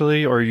department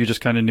actually, or you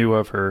just kind of knew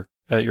of her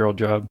at your old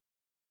job?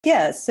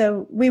 Yeah,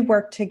 so we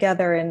worked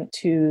together in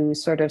two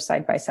sort of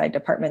side-by-side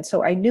departments.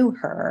 So I knew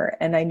her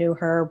and I knew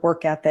her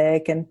work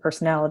ethic and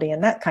personality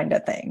and that kind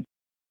of thing.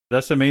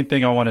 That's the main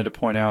thing I wanted to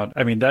point out.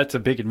 I mean, that's a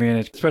big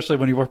advantage, especially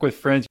when you work with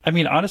friends. I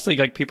mean, honestly,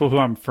 like people who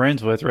I'm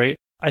friends with, right?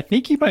 I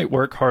think you might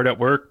work hard at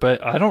work,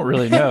 but I don't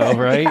really know,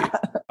 right? Yeah.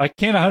 I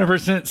can't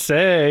 100%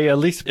 say, at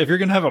least if you're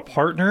going to have a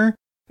partner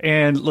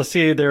and let's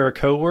say they're a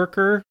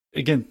coworker,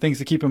 again, things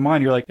to keep in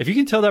mind. You're like, if you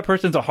can tell that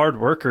person's a hard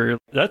worker,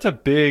 that's a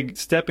big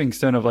stepping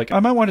stone of like,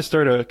 I might want to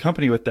start a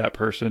company with that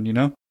person,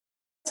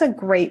 That's a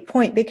great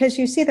point because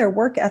you see their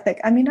work ethic.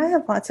 I mean, I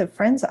have lots of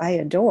friends I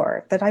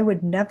adore that I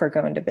would never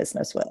go into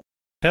business with.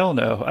 Hell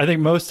no. I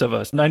think most of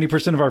us,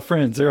 90% of our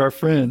friends, they're our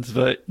friends,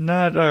 but we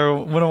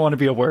don't want to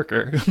be a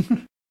worker.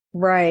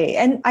 Right.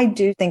 And I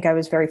do think I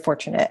was very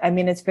fortunate. I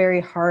mean, it's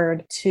very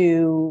hard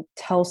to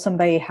tell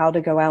somebody how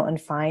to go out and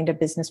find a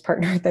business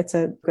partner that's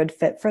a good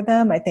fit for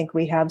them. I think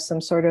we have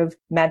some sort of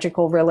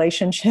magical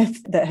relationship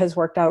that has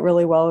worked out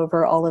really well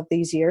over all of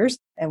these years.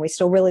 And we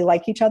still really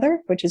like each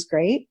other, which is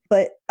great.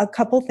 But a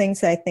couple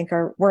things that I think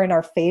were in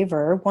our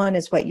favor. One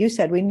is what you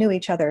said. We knew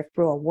each other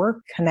through a work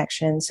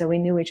connection. So we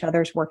knew each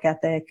other's work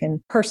ethic and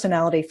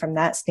personality from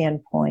that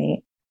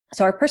standpoint.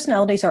 So our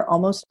personalities are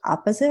almost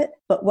opposite,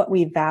 but what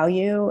we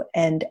value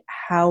and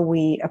how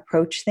we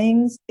approach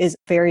things is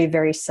very,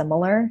 very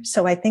similar.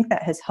 So I think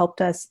that has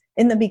helped us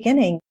in the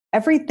beginning.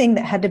 Everything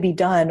that had to be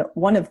done,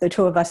 one of the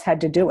two of us had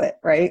to do it,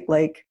 right?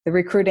 Like the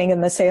recruiting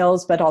and the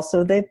sales, but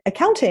also the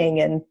accounting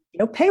and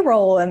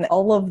payroll and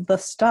all of the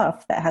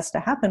stuff that has to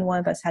happen. One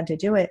of us had to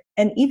do it.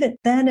 And even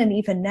then and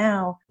even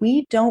now,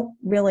 we don't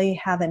really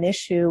have an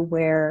issue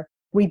where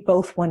we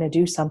both want to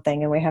do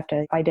something and we have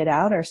to fight it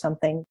out or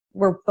something.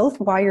 We're both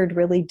wired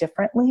really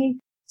differently.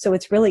 So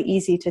it's really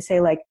easy to say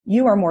like,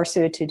 you are more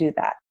suited to do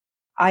that.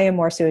 I am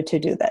more suited to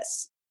do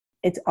this.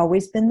 It's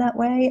always been that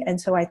way.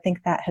 And so I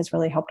think that has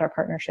really helped our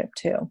partnership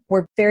too.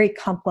 We're very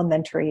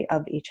complementary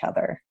of each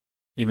other.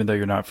 Even though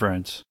you're not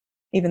friends.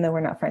 Even though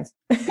we're not friends.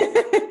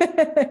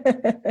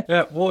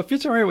 Yeah. Well, if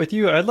it's all right with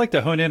you, I'd like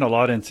to hone in a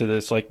lot into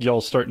this, like y'all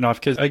starting off,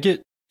 because I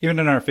get even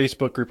in our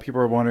Facebook group,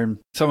 people are wondering,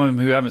 some of them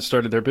who haven't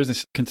started their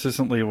business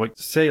consistently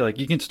say, like,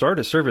 you can start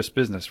a service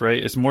business,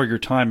 right? It's more your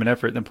time and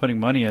effort than putting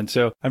money in.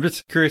 So I'm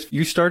just curious,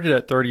 you started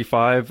at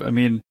 35. I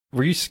mean,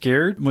 were you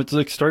scared with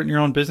like starting your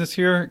own business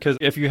here? Because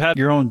if you had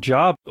your own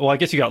job, well, I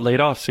guess you got laid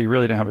off, so you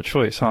really didn't have a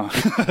choice, huh?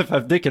 If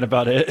I'm thinking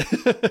about it.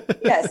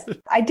 Yes,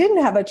 I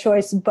didn't have a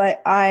choice,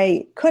 but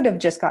I could have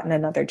just gotten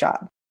another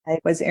job. I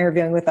was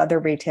interviewing with other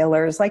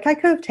retailers. Like I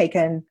could have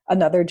taken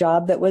another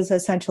job that was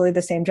essentially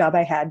the same job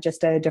I had,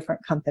 just at a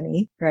different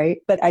company, right?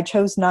 But I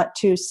chose not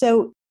to.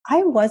 So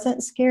I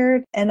wasn't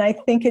scared. And I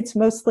think it's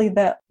mostly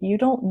that you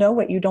don't know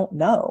what you don't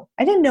know.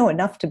 I didn't know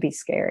enough to be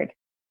scared.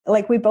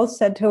 Like we both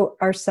said to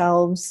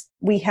ourselves,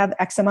 we have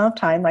X amount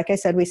of time. Like I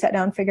said, we sat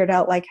down and figured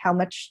out like how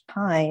much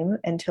time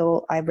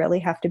until I really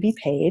have to be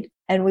paid.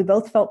 And we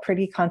both felt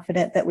pretty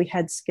confident that we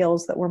had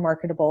skills that were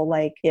marketable.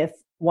 Like if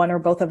one or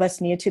both of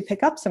us needed to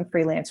pick up some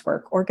freelance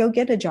work or go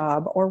get a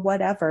job or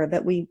whatever,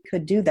 that we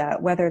could do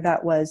that, whether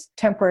that was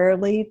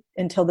temporarily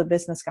until the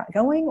business got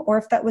going or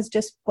if that was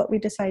just what we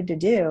decided to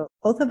do.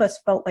 Both of us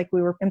felt like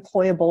we were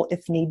employable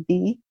if need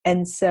be.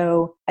 And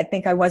so I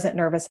think I wasn't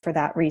nervous for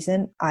that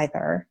reason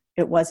either.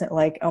 It wasn't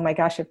like, oh my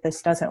gosh, if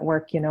this doesn't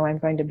work, I'm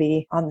going to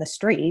be on the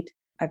street.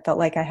 I felt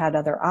like I had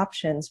other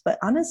options. But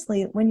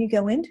honestly, when you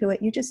go into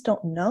it, you just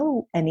don't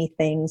know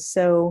anything.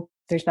 So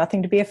there's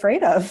nothing to be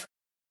afraid of.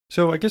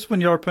 So I guess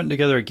when y'all are putting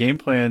together a game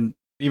plan,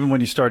 Even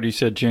when you started, you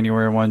said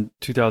January 1,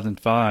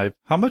 2005.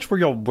 How much were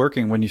y'all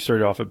working when you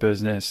started off a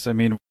business? I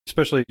mean,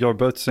 especially y'all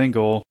both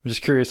single. I'm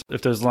just curious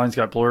if those lines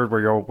got blurred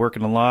where y'all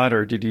working a lot,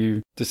 or did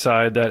you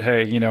decide that,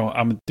 hey,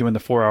 I'm doing the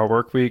 4-hour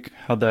work week?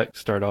 How'd that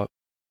start off?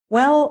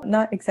 Well,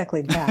 not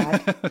exactly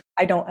that.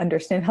 I don't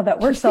understand how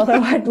that works,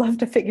 although I'd love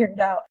to figure it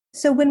out.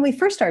 So when we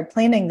first started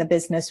planning the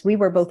business, we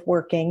were both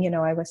working.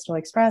 I was still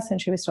Express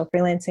and she was still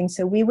freelancing.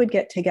 So we would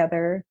get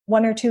together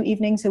 1 or 2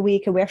 evenings a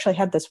week. And we actually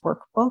had this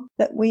workbook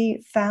that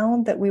we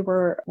found that we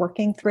were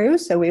working through.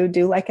 So we would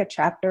do like a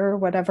chapter or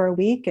whatever a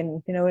week.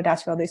 And, we'd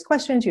ask you all these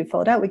questions. You'd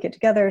fill it out. We'd get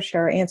together,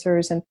 share our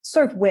answers, and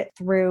sort of went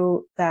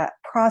through that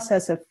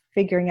process of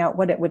figuring out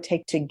what it would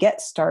take to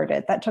get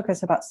started. That took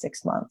us about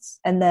 6 months.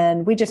 And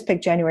then we just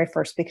picked January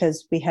 1st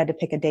because we had to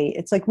pick a date.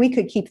 It's like we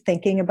could keep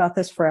thinking about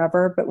this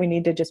forever, but we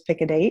need to just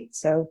pick a date.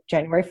 So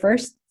January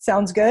 1st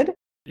sounds good.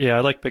 Yeah,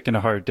 I like picking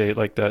a hard date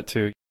like that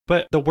too.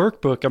 But the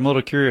workbook, I'm a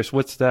little curious.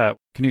 What's that?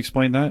 Can you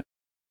explain that?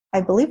 I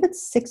believe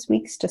it's 6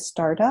 weeks to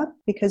start up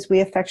because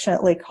we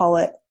affectionately call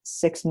it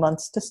 6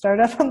 months to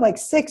start up. I'm like,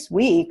 6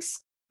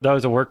 weeks? That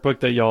was a workbook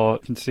that y'all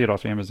can see it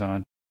off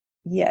Amazon.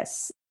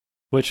 Yes.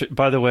 Which,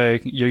 by the way,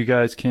 you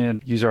guys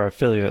can use our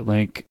affiliate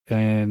link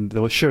in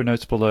the show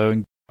notes below.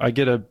 And I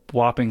get a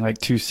whopping like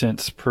 2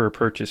 cents per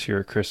purchase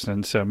here,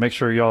 Kristen. So make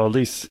sure y'all at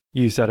least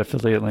use that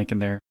affiliate link in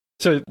there.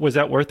 So was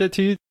that worth it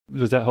to you?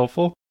 Was that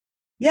helpful?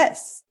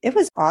 Yes, it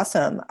was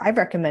awesome. I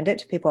recommend it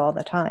to people all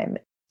the time.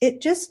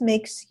 It just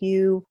makes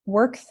you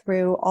work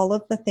through all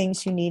of the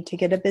things you need to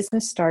get a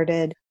business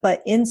started,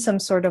 but in some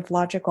sort of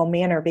logical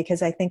manner,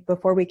 because I think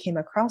before we came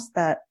across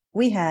that,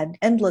 we had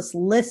endless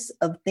lists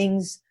of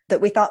things that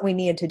we thought we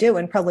needed to do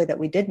and probably that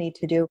we did need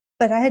to do,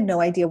 but I had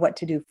no idea what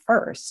to do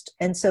first.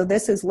 And so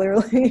this is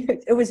literally,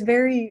 it was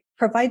very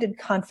provided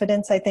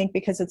confidence, I think,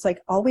 because it's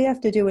like, all we have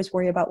to do is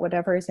worry about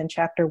whatever is in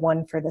chapter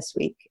 1 for this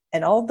week.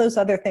 And all of those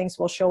other things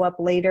will show up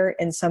later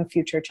in some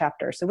future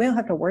chapter. So we don't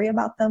have to worry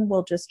about them.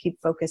 We'll just keep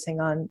focusing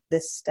on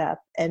this step.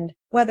 And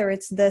whether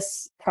it's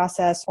this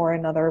process or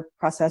another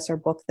process or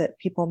book that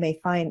people may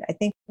find, I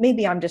think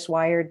maybe I'm just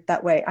wired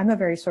that way. I'm a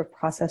very sort of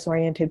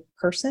process-oriented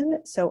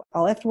person. So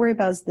all I have to worry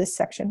about is this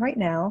section right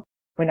now.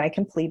 When I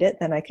complete it,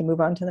 then I can move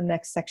on to the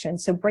next section.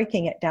 So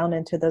breaking it down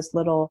into those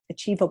little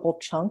achievable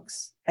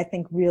chunks, I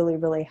think really,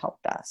 really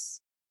helped us.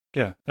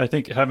 Yeah, I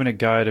think having a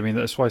guide, I mean,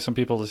 that's why some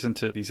people listen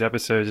to these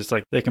episodes. It's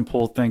like they can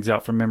pull things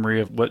out from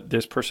memory of what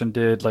this person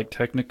did, like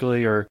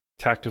technically or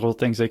tactical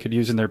things they could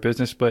use in their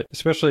business. But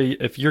especially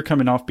if you're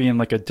coming off being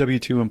like a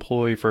W-2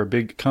 employee for a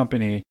big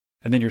company,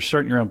 and then you're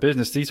starting your own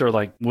business, these are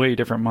like way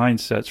different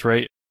mindsets,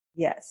 right?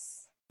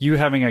 Yes. You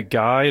having a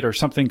guide or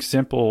something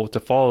simple to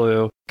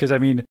follow, because I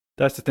mean,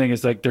 that's the thing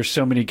is like there's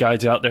so many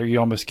guides out there, you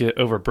almost get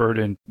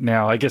overburdened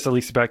now. I guess at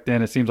least back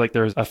then, it seems like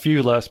there's a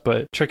few less,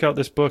 but check out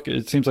this book.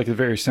 It seems like a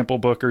very simple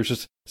book, or it's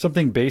just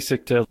something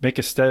basic to make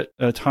a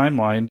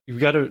timeline.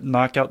 You've got to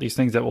knock out these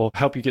things that will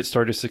help you get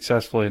started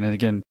successfully. And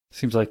again, it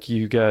seems like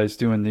you guys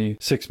doing the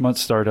 6 month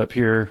startup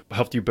here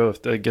helped you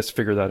both, I guess,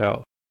 figure that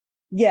out.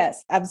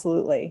 Yes,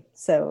 absolutely.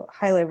 So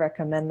highly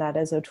recommend that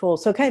as a tool.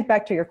 So kind of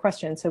back to your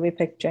question. So we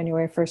picked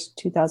January 1st,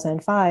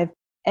 2005,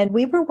 and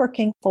we were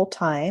working full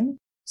time.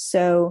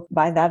 So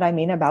by that, I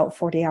mean about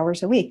 40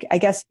 hours a week. I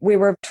guess we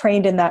were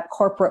trained in that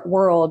corporate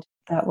world.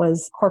 That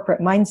was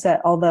corporate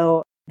mindset,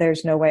 although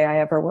there's no way I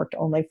ever worked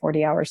only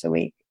 40 hours a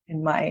week.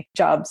 In my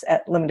jobs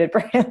at Limited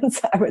Brands,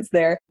 I was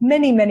there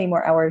many, many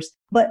more hours.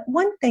 But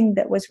one thing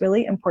that was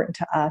really important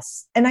to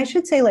us, and I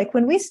should say, like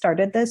when we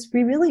started this,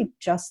 we really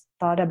just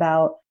thought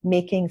about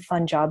making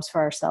fun jobs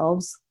for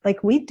ourselves.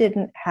 Like we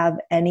didn't have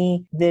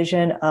any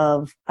vision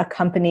of a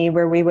company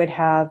where we would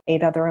have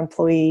 8 other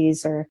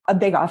employees or a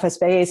big office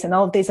space and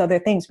all of these other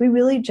things. We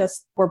really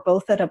just were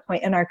both at a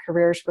point in our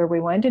careers where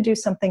we wanted to do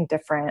something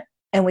different.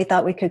 And we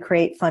thought we could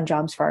create fun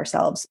jobs for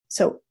ourselves.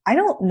 So I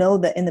don't know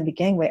that in the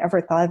beginning we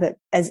ever thought of it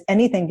as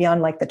anything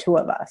beyond like the two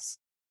of us.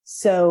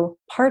 So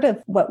part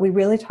of what we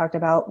really talked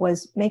about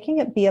was making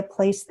it be a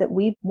place that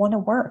we want to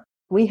work.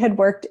 We had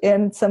worked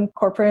in some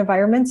corporate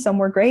environments. Some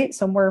were great,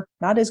 some were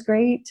not as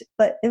great.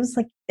 But it was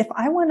like, if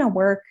I want to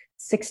work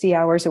 60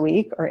 hours a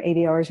week or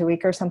 80 hours a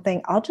week or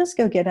something, I'll just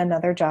go get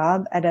another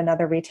job at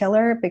another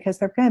retailer because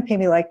they're going to pay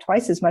me like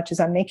twice as much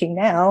as I'm making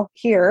now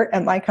here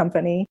at my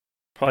company.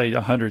 Probably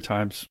 100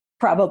 times.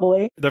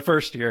 Probably. The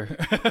first year.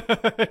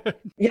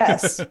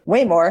 Yes,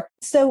 way more.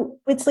 So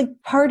it's like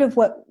part of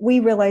what we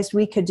realized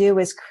we could do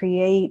is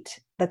create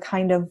the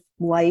kind of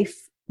life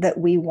that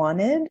we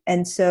wanted.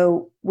 And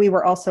so we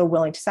were also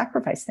willing to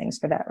sacrifice things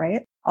for that,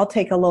 right? I'll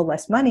take a little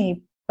less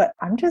money, but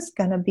I'm just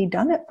going to be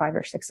done at 5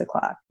 or 6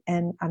 o'clock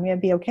and I'm going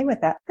to be okay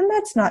with that. And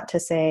that's not to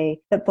say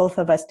that both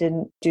of us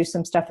didn't do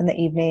some stuff in the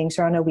evenings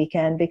or on a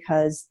weekend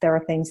because there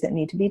are things that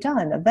need to be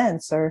done,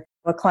 events, or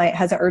a client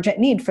has an urgent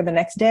need for the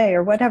next day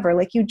or whatever.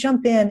 Like you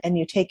jump in and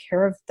you take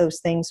care of those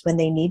things when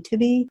they need to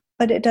be,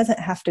 but it doesn't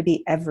have to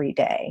be every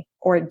day,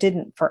 or it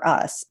didn't for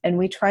us. And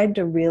we tried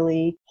to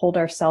really hold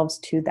ourselves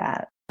to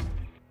that.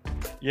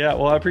 Yeah,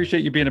 well, I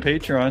appreciate you being a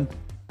Patreon.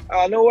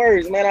 No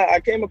worries, man. I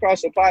came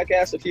across a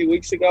podcast a few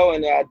weeks ago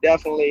and I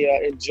definitely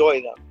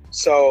enjoy them.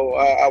 So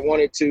I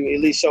wanted to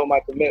at least show my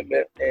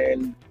commitment,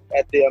 and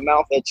at the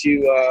amount that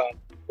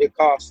it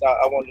costs,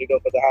 I wanted to go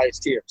for the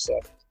highest tier. So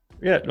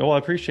Yeah, well, I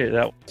appreciate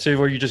that. So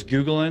were you just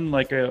Googling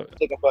like a...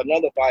 looking for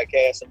another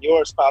podcast, and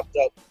yours popped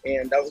up,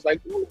 and I was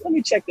like, let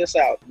me check this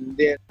out. And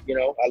then,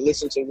 I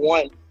listened to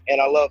one,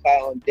 and I love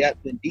how in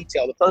depth and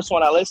detail. The first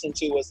one I listened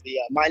to was the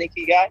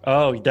Meineke guy.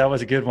 Oh, that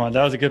was a good one.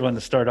 That was a good one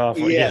to start off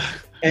with. Yeah.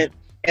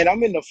 And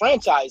I'm in the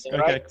franchising,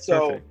 right? Okay,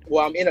 So, perfect.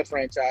 well, I'm in a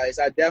franchise.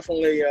 I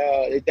definitely,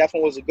 it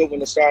definitely was a good one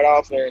to start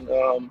off. And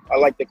I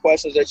like the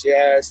questions that you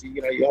asked.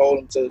 You hold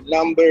them to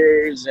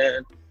numbers.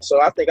 And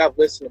so I think I've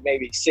listened to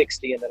maybe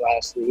 60 in the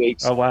last 3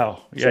 weeks. Oh,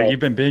 wow. Yeah, So,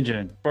 you've been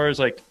binging. As far as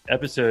like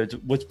episodes,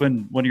 what's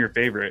been one of your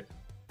favorite?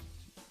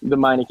 the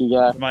Meineke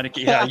guy. Meineke,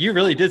 yeah, you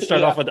really did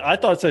start Yeah. off with, I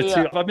thought so too.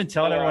 Yeah. I've been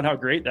telling Yeah. everyone how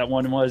great that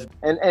one was.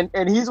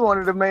 And he's one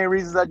of the main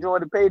reasons I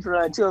joined the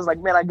Patreon too. I was like,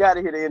 man, I got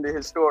to hear the end of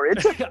his story.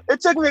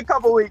 It took me a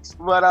couple weeks,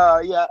 but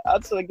yeah, I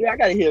was like, I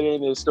got to hear the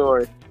end of his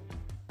story.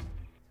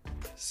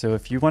 So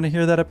if you want to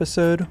hear that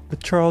episode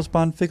with Charles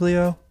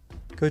Bonfiglio,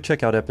 go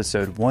check out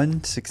episode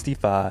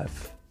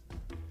 165.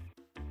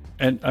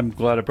 And I'm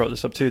glad I brought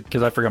this up too,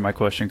 because I forgot my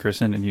question,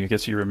 Kristen, and I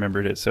guess you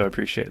remembered it, so I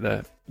appreciate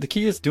that. The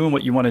key is doing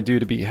what you want to do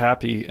to be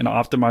happy and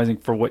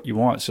optimizing for what you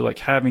want. So like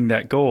having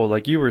that goal,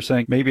 like you were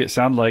saying, maybe it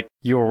sounded like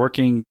you were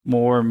working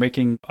more,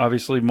 making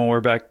obviously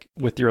more back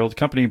with your old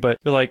company, but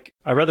you're like,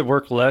 I'd rather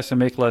work less and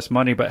make less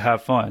money, but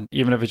have fun,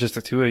 even if it's just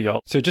the two of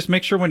y'all. So just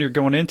make sure when you're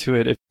going into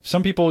it, if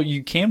some people,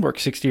 you can work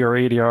 60 or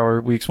 80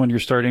 hour weeks when you're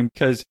starting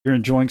because you're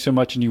enjoying so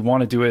much and you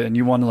want to do it and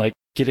you want to like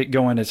get it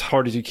going as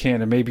hard as you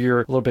can. And maybe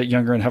you're a little bit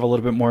younger and have a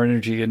little bit more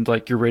energy and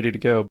like you're ready to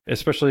go,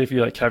 especially if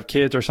you like have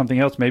kids or something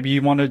else. Maybe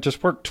you want to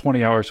just work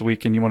 20 hours a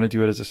week and you want to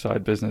do it as a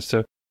side business.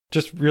 So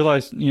just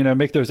realize,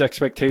 make those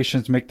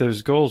expectations, make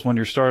those goals when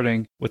you're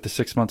starting with the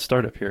 6-month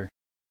startup here.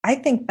 I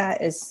think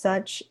that is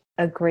such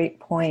a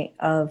great point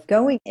of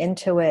going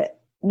into it,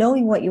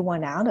 knowing what you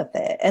want out of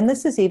it. And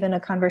this is even a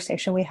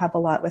conversation we have a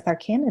lot with our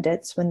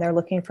candidates when they're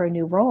looking for a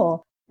new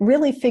role,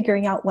 really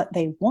figuring out what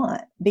they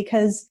want,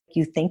 because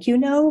you think you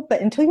know,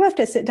 but until you have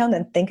to sit down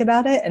and think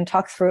about it and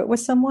talk through it with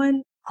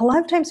someone, a lot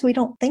of times we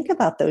don't think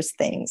about those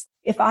things.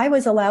 If I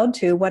was allowed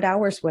to, what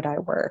hours would I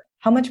work?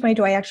 How much money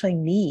do I actually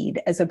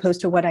need as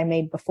opposed to what I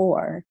made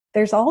before?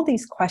 There's all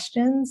these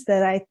questions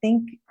that I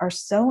think are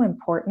so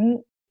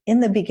important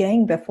in the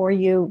beginning before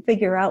you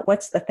figure out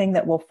what's the thing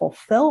that will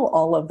fulfill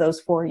all of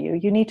those for you.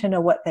 You need to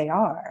know what they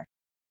are.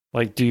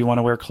 Like, do you want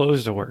to wear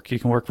clothes to work? You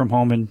can work from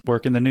home and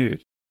work in the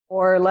nude.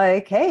 Or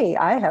like, hey,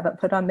 I haven't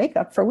put on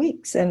makeup for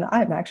weeks and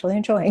I'm actually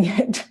enjoying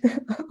it.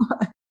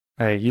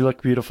 Hey, you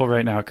look beautiful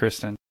right now,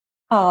 Kristen.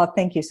 Oh,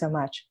 thank you so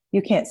much.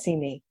 You can't see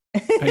me.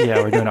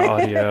 Yeah, we're doing an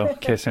audio in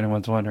case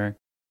anyone's wondering.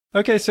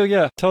 Okay, so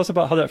yeah, tell us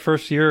about how that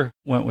first year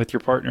went with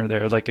your partner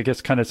there. Like, I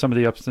guess kind of some of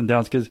the ups and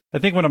downs, because I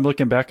think when I'm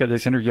looking back at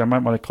this interview, I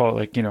might want to call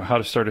it like, how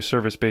to start a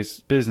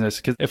service-based business.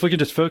 Because if we could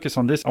just focus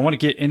on this, I want to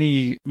get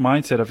any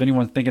mindset of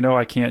anyone thinking, oh,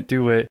 I can't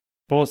do it.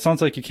 Well, it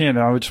sounds like you can. And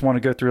I would just want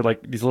to go through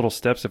like these little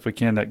steps if we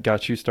can that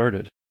got you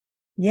started.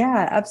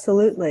 Yeah,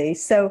 absolutely.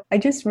 So I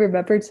just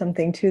remembered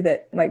something too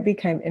that might be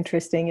kind of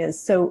interesting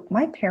is, so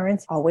my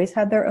parents always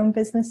had their own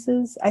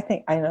businesses. I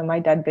know my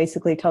dad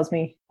basically tells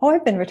me, oh,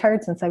 I've been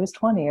retired since I was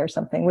 20 or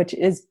something, which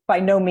is by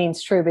no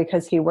means true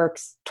because he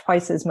works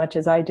twice as much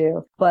as I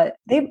do, but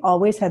they've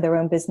always had their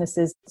own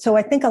businesses. So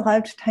I think a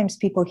lot of times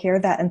people hear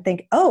that and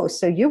think, oh,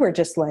 so you were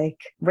just like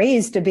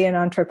raised to be an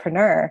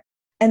entrepreneur.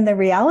 And the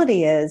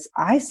reality is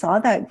I saw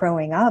that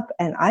growing up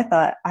and I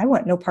thought, I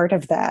want no part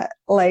of that.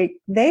 Like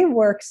they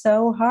work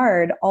so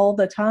hard all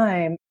the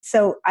time.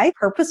 So I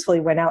purposefully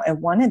went out and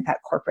wanted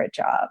that corporate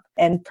job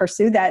and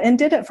pursued that and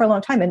did it for a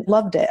long time and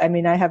loved it. I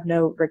mean, I have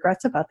no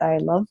regrets about that. I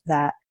love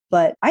that.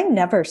 But I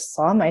never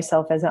saw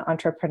myself as an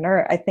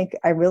entrepreneur. I think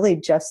I really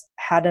just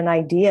had an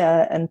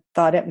idea and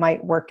thought it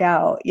might work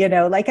out.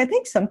 Like I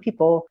think some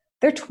people,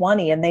 they're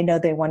 20 and they know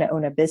they want to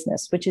own a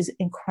business, which is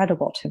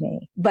incredible to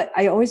me. But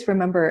I always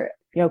remember,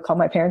 called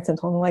my parents and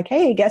told them like,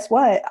 hey, guess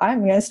what? I'm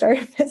going to start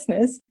a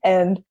business,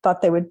 and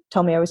thought they would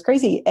tell me I was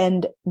crazy.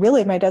 And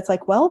really my dad's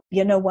like, well,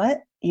 you know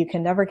what? You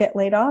can never get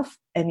laid off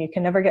and you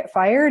can never get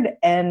fired.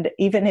 And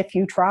even if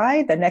you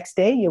try, the next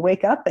day you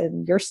wake up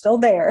and you're still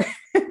there.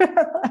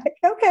 Like,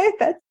 okay,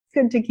 that's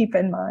good to keep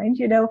in mind.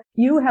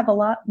 You have a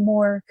lot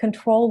more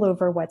control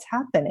over what's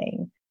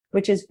happening,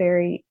 which is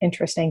very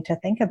interesting to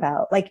think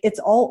about. Like it's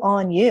all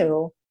on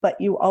you, but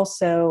you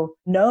also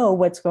know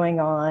what's going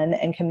on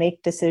and can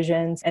make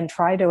decisions and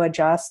try to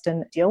adjust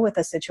and deal with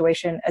a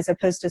situation as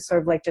opposed to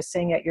sort of like just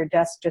sitting at your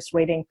desk, just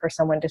waiting for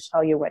someone to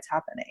tell you what's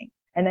happening.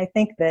 And I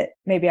think that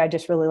maybe I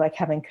just really like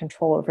having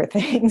control over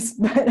things,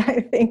 but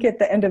I think at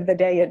the end of the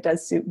day, it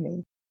does suit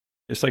me.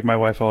 It's like my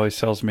wife always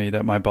tells me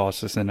that my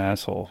boss is an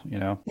asshole,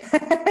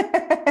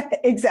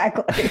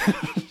 Exactly.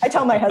 I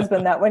tell my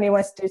husband that when he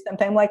wants to do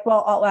something, I'm like,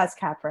 well, I'll ask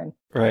Catherine.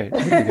 Right.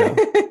 There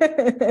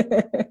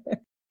you go.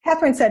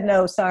 Catherine said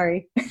no,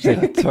 sorry.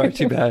 Sorry,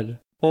 too bad.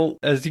 Well,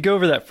 as you go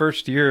over that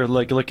first year,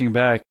 like looking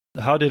back,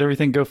 how did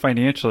everything go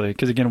financially?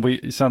 Because again,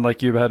 it sound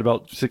like you had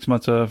about 6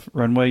 months of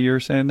runway you were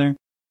saying there.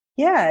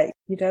 Yeah,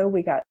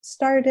 we got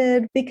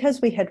started because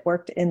we had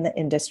worked in the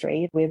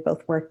industry. We had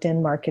both worked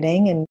in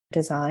marketing and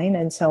design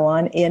and so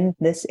on in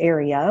this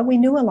area. We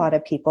knew a lot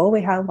of people.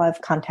 We had a lot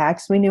of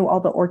contacts. We knew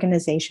all the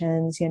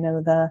organizations,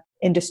 the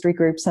industry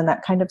groups and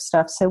that kind of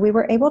stuff. So we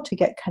were able to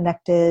get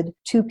connected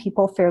to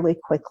people fairly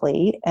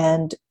quickly.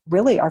 And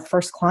really our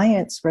first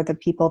clients were the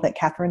people that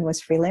Catherine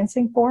was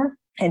freelancing for.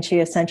 And she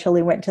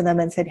essentially went to them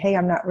and said, hey,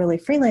 I'm not really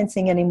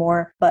freelancing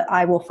anymore, but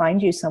I will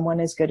find you someone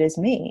as good as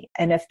me.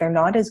 And if they're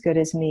not as good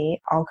as me,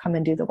 I'll come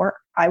and do the work.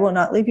 I will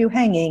not leave you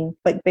hanging,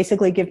 but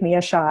basically give me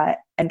a shot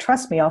and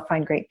trust me, I'll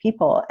find great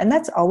people. And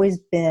that's always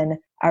been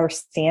our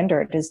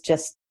standard, is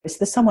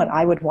this someone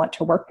I would want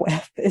to work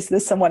with? Is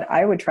this someone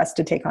I would trust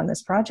to take on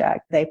this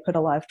project? They put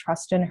a lot of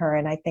trust in her.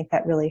 And I think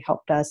that really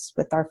helped us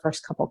with our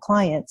first couple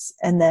clients.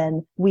 And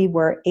then we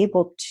were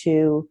able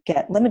to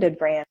get limited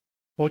brand.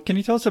 Well, can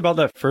you tell us about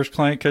that first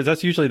client? Because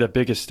that's usually the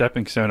biggest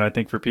stepping stone, I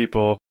think, for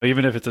people.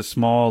 Even if it's a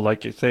small,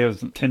 like say it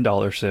was a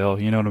 $10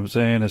 sale, you know what I'm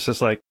saying? It's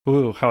just like,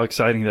 ooh, how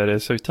exciting that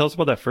is. So tell us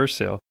about that first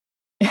sale.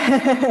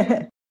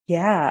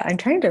 Yeah, I'm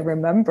trying to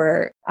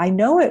remember. I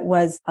know it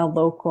was a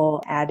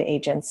local ad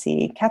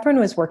agency. Catherine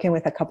was working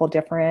with a couple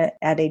different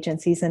ad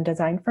agencies and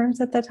design firms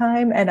at the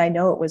time. And I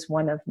know it was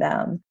one of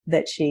them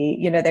that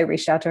they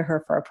reached out to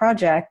her for a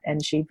project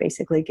and she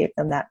basically gave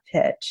them that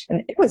pitch.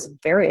 And it was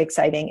very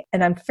exciting.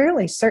 And I'm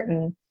fairly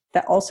certain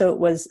that also it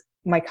was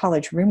my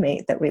college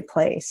roommate that we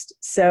placed.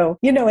 So,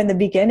 in the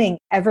beginning,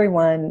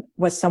 everyone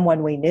was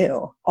someone we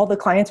knew. All the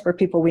clients were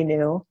people we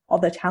knew. All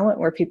the talent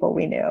were people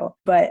we knew.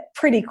 But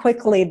pretty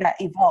quickly that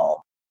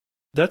evolved.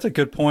 That's a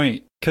good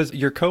point, because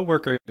your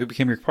coworker who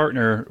became your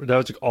partner, that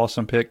was an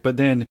awesome pick. But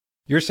then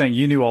you're saying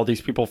you knew all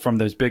these people from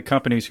those big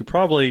companies who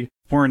probably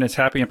weren't as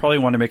happy and probably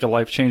want to make a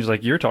life change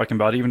like you're talking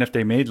about. Even if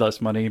they made less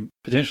money,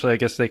 potentially, I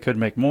guess they could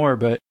make more,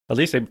 but at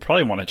least they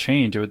probably want to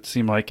change, it would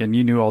seem like. And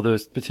you knew all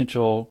those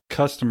potential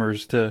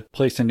customers to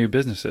place in new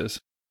businesses.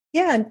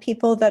 Yeah. And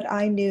people that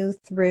I knew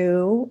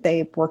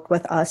they worked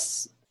with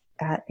us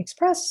at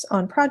Express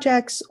on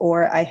projects,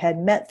 or I had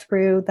met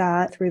through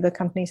the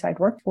companies I'd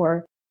worked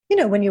for.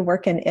 When you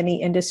work in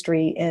any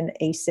industry in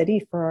a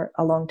city for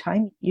a long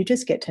time, you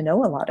just get to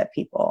know a lot of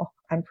people.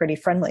 I'm pretty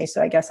friendly,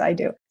 so I guess I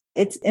do.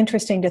 It's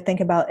interesting to think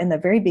about in the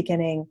very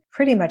beginning,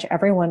 pretty much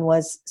everyone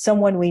was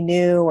someone we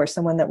knew or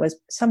someone that was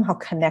somehow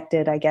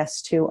connected, I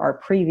guess, to our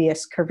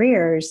previous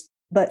careers.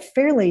 But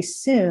fairly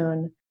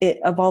soon, it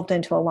evolved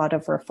into a lot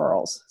of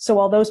referrals. So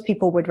all those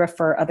people would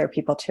refer other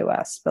people to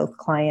us, both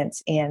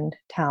clients and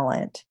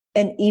talent.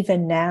 And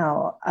even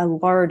now, a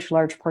large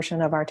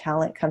portion of our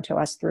talent come to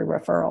us through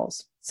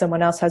referrals.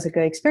 Someone else has a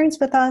good experience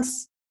with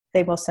us,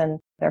 they will send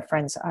their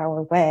friends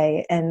our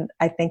way. And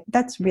I think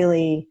that's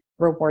really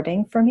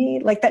rewarding for me.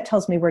 Like, that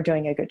tells me we're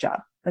doing a good job.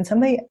 When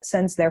somebody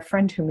sends their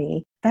friend to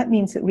me, that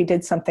means that we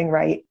did something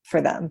right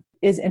for them.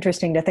 It's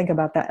interesting to think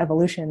about that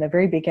evolution in the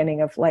very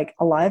beginning of like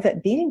a lot of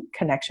it being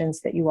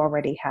connections that you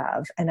already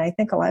have. And I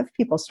think a lot of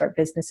people start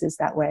businesses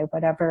that way,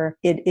 whatever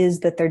it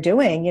is that they're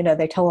doing,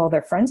 they tell all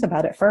their friends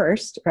about it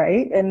first,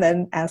 right? And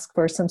then ask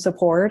for some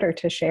support or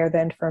to share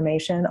the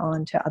information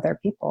on to other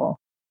people.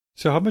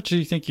 So how much do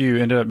you think you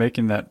ended up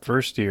making that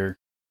first year?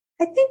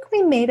 I think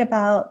we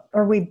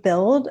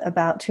billed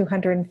about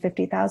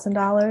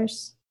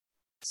 $250,000.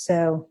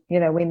 So,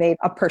 we made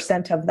a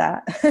percent of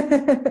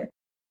that.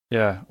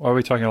 Yeah. Are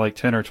we talking like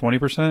 10 or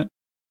 20%?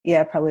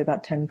 Yeah, probably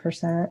about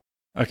 10%.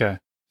 Okay.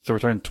 So we're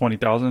talking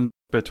 20,000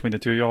 between the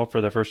two of y'all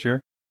for the first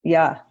year?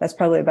 Yeah, that's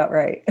probably about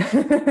right.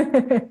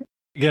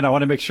 Again, I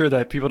want to make sure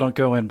that people don't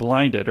go in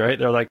blinded, right?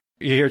 They're like,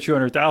 you hear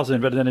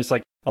 200,000, but then it's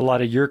like a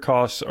lot of your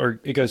costs,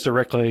 or it goes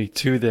directly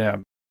to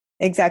them.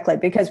 Exactly,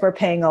 because we're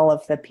paying all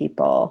of the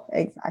people.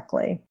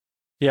 Exactly.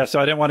 Yeah, so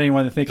I didn't want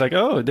anyone to think like,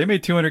 oh, they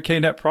made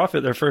 $200K net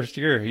profit their first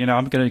year.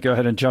 I'm going to go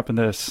ahead and jump in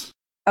this.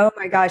 Oh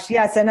my gosh,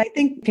 yes. And I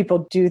think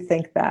people do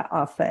think that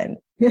often.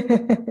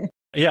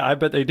 Yeah, I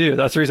bet they do.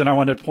 That's the reason I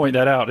wanted to point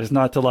that out, is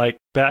not to like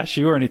bash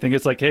you or anything.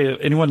 It's like, hey,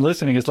 anyone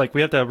listening, it's like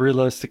we have to have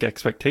realistic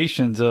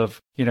expectations of,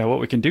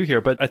 what we can do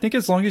here. But I think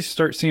as long as you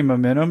start seeing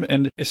momentum,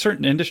 and in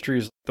certain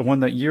industries, the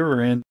one that you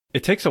were in,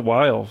 it takes a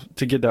while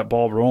to get that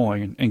ball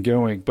rolling and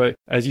going. But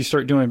as you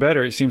start doing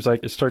better, it seems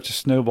like it starts to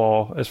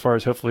snowball as far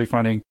as hopefully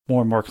finding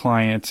more and more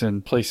clients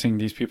and placing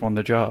these people on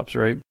the jobs,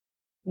 right?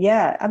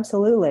 Yeah,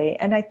 absolutely.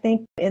 And I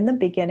think in the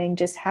beginning,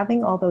 just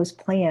having all those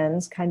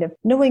plans, kind of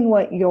knowing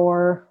what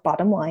your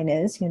bottom line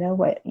is,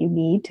 what you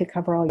need to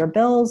cover all your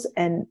bills.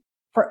 And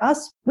for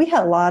us, we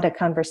had a lot of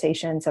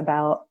conversations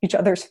about each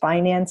other's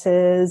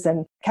finances.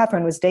 And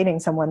Catherine was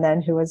dating someone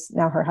then who was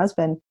now her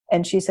husband.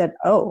 And she said,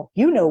 oh,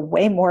 you know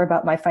way more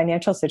about my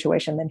financial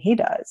situation than he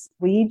does.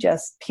 We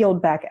just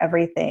peeled back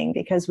everything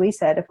because we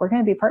said, if we're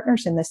going to be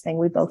partners in this thing,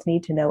 we both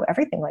need to know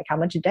everything. Like, how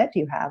much debt do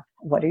you have?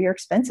 What are your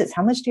expenses?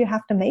 How much do you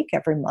have to make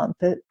every month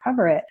to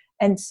cover it?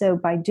 And so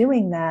by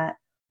doing that,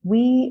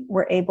 we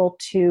were able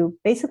to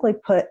basically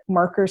put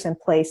markers in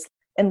place.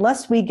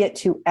 Unless we get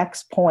to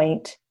X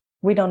point,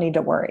 we don't need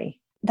to worry.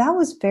 That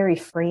was very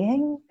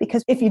freeing,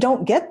 because if you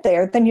don't get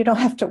there, then you don't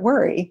have to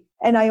worry.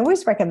 And I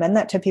always recommend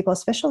that to people,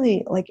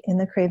 especially like in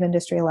the creative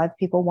industry. A lot of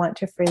people want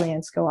to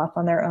freelance, go off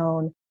on their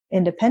own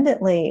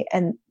independently.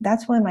 And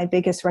that's one of my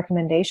biggest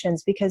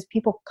recommendations, because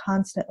people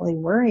constantly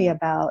worry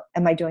about,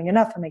 am I doing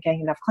enough? Am I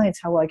getting enough clients?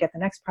 How will I get the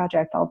next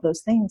project? All of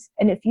those things.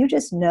 And if you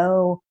just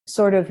know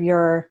sort of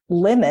your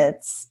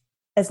limits,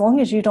 as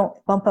long as you don't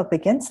bump up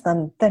against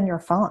them, then you're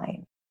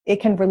fine. It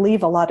can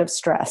relieve a lot of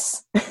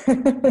stress.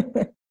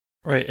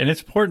 Right. And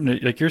it's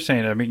important, like you're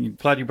saying, I mean,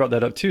 glad you brought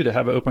that up too, to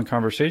have an open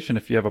conversation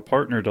if you have a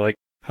partner to like,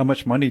 how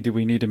much money do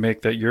we need to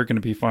make that you're going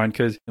to be fine?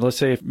 Because let's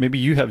say if maybe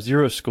you have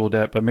zero school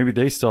debt, but maybe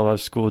they still have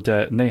school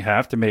debt and they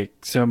have to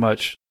make so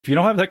much. If you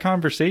don't have that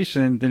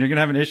conversation, then you're going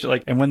to have an issue.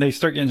 Like, and when they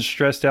start getting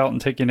stressed out and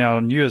taking out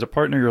on you as a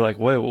partner, you're like,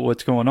 wait,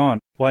 what's going on?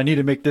 Well, I need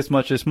to make this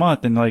much this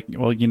month. And like,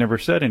 well, you never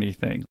said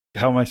anything.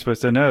 How am I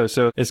supposed to know?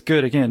 So it's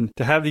good, again,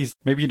 to have these,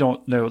 maybe you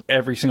don't know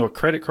every single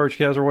credit card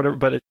she has or whatever,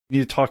 but you need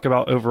to talk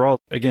about overall,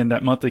 again,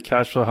 that monthly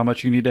cash flow, how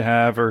much you need to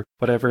have or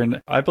whatever.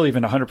 And I believe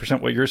in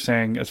 100% what you're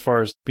saying as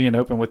far as being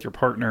open with your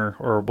partner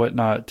or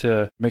whatnot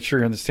to make sure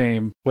you're in the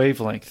same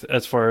wavelength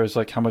as far as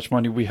like how much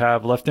money we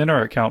have left in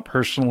our account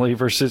personally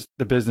versus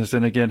the business.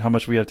 And again, how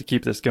much we have to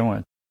keep this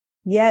going.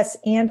 Yes.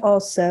 And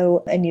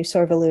also, and you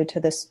sort of alluded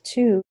to this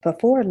too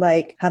before,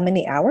 like how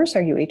many hours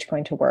are you each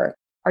going to work?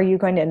 Are you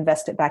going to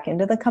invest it back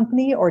into the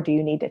company, or do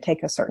you need to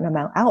take a certain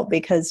amount out?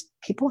 Because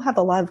people have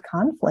a lot of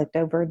conflict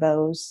over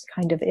those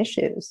kind of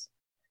issues.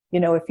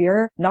 You know, if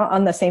you're not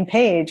on the same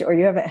page or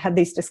you haven't had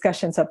these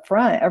discussions up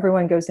front,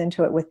 everyone goes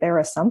into it with their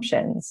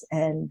assumptions,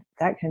 and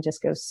that can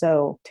just go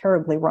so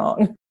terribly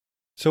wrong.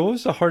 So what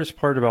was the hardest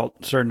part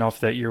about starting off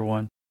that year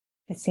one?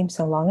 It seems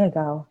so long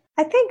ago.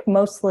 I think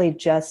mostly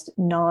just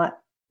not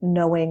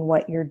knowing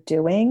what you're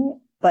doing,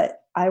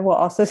 but I will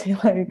also say,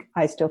 like,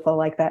 I still feel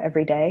like that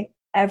every day.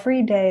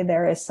 Every day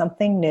there is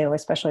something new,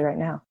 especially right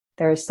now.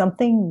 There is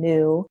something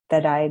new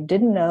that I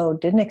didn't know,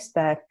 didn't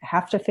expect,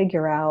 have to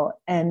figure out.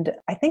 And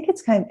I think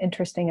it's kind of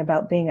interesting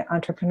about being an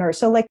entrepreneur.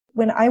 So like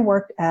when I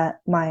worked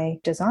at my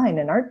design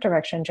and art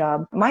direction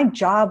job, my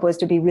job was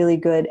to be really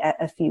good at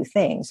a few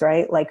things,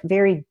 right? Like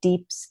very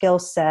deep skill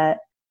set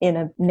in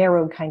a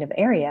narrow kind of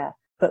area.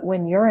 But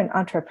when you're an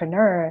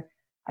entrepreneur,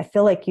 I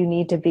feel like you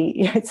need to be,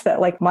 it's that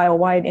like mile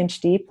wide,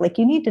 inch deep. Like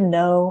you need to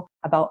know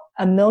about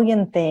a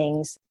million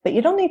things, but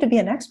you don't need to be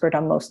an expert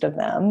on most of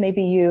them.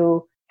 Maybe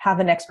you have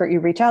an expert you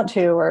reach out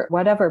to or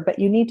whatever, but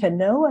you need to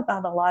know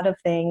about a lot of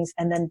things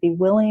and then be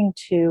willing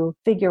to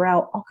figure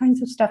out all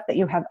kinds of stuff that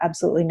you have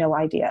absolutely no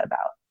idea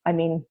about. I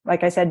mean,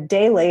 like I said,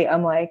 daily,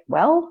 I'm like,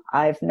 well,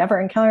 I've never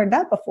encountered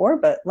that before,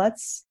 but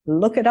let's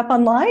look it up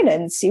online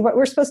and see what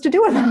we're supposed to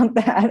do about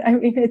that. I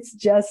mean,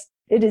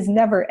 it is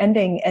never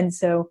ending. And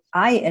so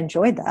I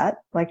enjoyed that.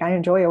 Like I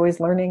enjoy always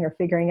learning or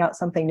figuring out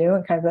something new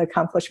and kind of the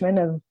accomplishment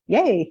of,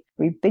 yay,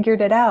 we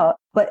figured it out.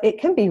 But it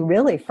can be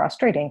really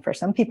frustrating for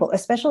some people,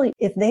 especially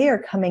if they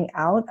are coming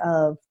out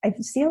of, I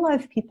see a lot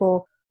of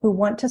people who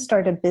want to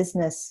start a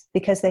business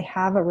because they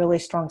have a really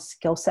strong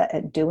skill set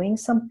at doing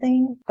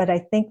something. But I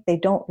think they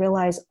don't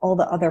realize all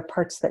the other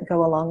parts that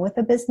go along with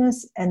a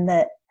business, and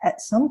that at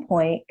some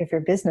point, if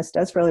your business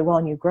does really well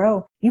and you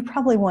grow, you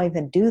probably won't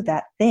even do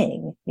that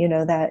thing, you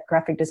know, that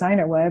graphic design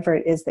or whatever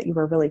it is that you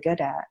were really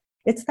good at.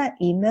 It's that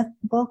E-Myth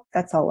book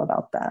that's all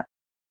about that.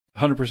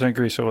 100%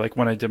 agree. So like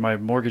when I did my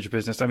mortgage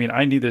business, I mean,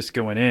 I knew this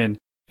going in,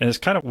 and it's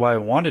kind of why I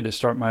wanted to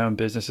start my own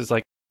business. Is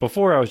like,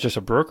 before I was just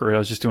a broker, I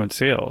was just doing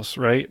sales,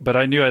 right? But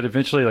I knew I'd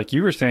eventually, like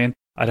you were saying,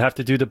 I'd have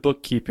to do the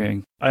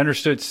bookkeeping. I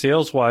understood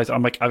sales wise.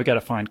 I'm like, I've got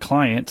to find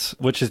clients,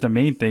 which is the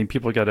main thing.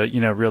 People got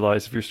to,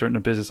 realize if you're starting a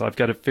business, I've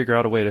got to figure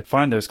out a way to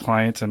find those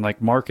clients and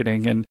like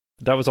marketing. And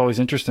that was always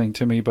interesting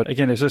to me. But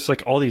again, it's just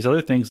like all these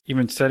other things,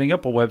 even setting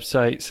up a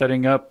website,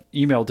 setting up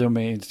email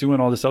domains,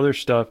 doing all this other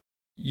stuff.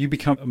 You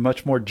become a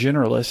much more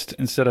generalist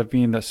instead of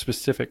being the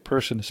specific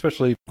person,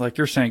 especially like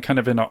you're saying, kind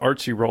of in an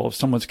artsy role. If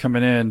someone's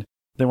coming in,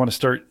 they want to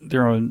start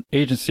their own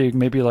agency,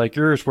 maybe like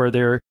yours, where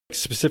they're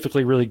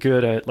specifically really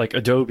good at like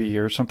Adobe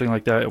or something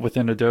like that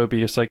within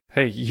Adobe. It's like,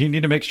 hey, you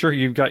need to make sure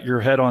you've got your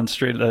head on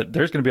straight. That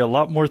there's going to be a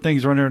lot more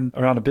things running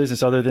around a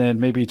business other than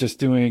maybe just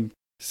doing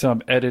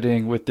some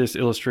editing with this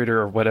Illustrator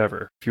or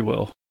whatever, if you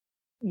will.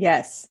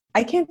 Yes.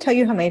 I can't tell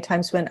you how many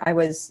times when I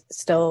was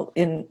still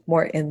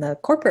more in the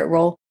corporate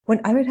role,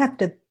 when I would have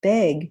to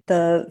beg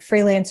the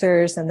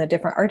freelancers and the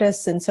different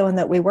artists and so on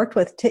that we worked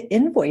with to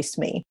invoice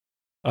me.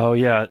 Oh,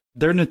 yeah.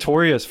 They're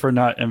notorious for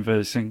not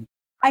invoicing.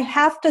 I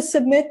have to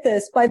submit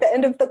this by the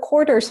end of the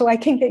quarter so I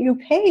can get you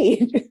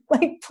paid.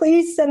 Like,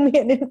 please send me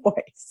an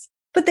invoice.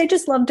 But they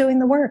just love doing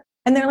the work.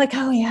 And they're like,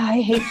 oh, yeah,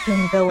 I hate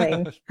doing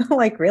billing. I'm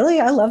like, really?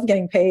 I love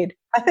getting paid.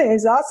 I think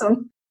it's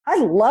awesome.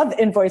 I love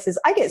invoices.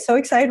 I get so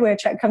excited when a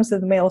check comes to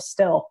the mail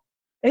still.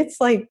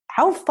 It's like,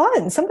 how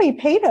fun. Somebody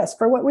paid us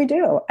for what we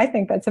do. I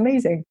think that's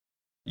amazing.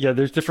 Yeah,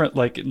 there's different,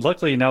 like,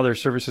 luckily now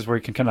there's services where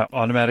you can kind of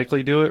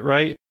automatically do it,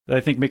 right? that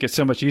I think make it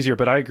so much easier.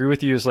 But I agree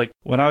with you, is like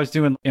when I was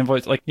doing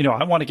invoice, like,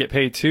 I want to get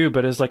paid too,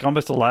 but it's like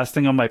almost the last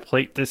thing on my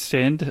plate to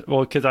send.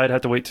 Well, because I'd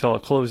have to wait till a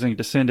closing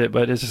to send it.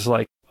 But it's just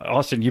like,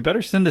 Austin, you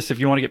better send this if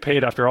you want to get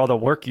paid after all the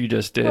work you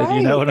just did. Right.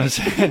 You know what I'm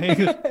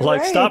saying?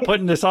 Like, stop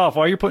putting this off.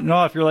 Why are you putting it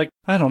off? You're like,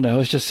 I don't know.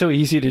 It's just so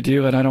easy to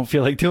do and I don't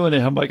feel like doing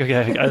it. I'm like,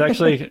 okay, I'd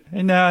actually,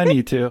 no, I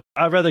need to.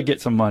 I'd rather get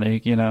some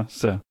money,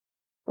 so.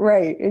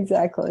 Right,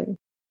 exactly.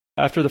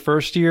 After the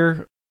first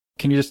year,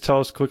 can you just tell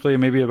us quickly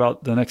maybe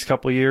about the next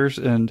couple of years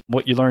and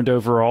what you learned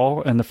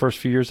overall in the first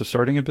few years of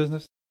starting a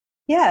business?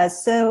 Yeah,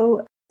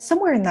 so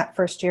somewhere in that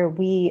first year,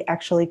 we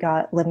actually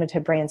got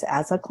Limited Brands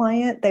as a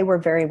client. They were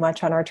very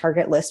much on our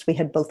target list. We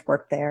had both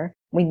worked there.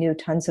 We knew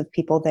tons of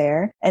people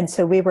there. And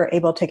so we were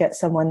able to get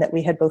someone that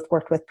we had both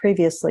worked with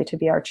previously to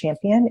be our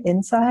champion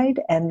inside.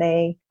 And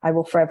I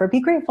will forever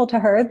be grateful to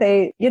her.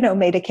 They,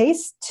 made a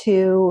case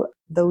to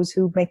those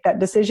who make that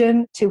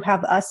decision to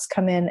have us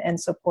come in and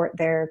support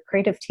their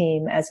creative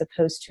team as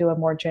opposed to a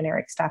more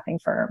generic staffing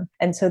firm.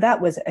 And so that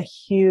was a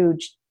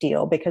huge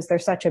deal because they're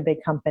such a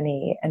big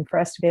company. And for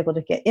us to be able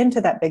to get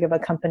into that big of a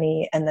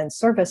company and then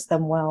service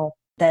them well,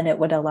 then it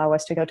would allow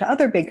us to go to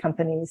other big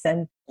companies.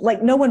 And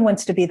like, no one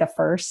wants to be the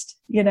first,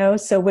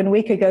 So when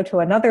we could go to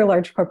another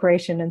large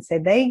corporation and say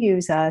they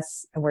use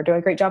us and we're doing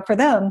a great job for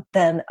them,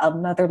 then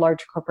another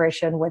large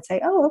corporation would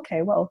say, oh,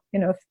 okay, well,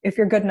 if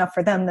you're good enough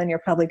for them, then you're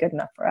probably good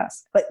enough for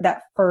us. But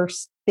that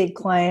first big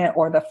client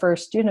or the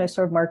first, sort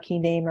of marquee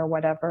name or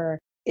whatever,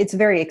 it's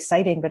very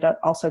exciting, but it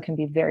also can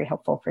be very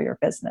helpful for your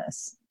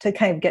business to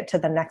kind of get to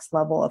the next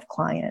level of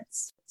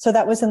clients. So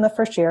that was in the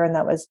first year, and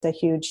that was a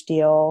huge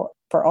deal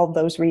for all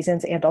those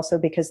reasons, and also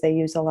because they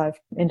use a lot of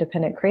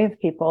independent creative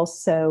people.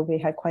 So we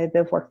had quite a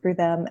bit of work through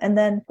them. And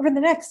then over the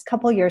next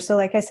couple of years, so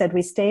like I said,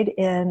 we stayed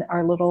in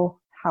our little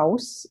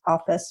house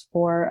office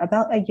for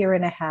about a year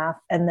and a half,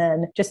 and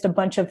then just a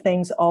bunch of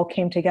things all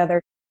came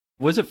together.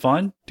 Was it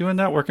fun doing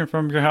that, working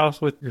from your house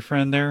with your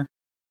friend there?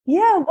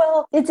 Yeah,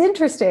 well, it's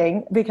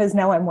interesting because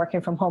now I'm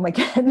working from home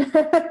again.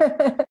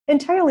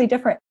 Entirely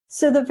different.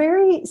 So the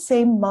very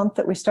same month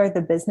that we started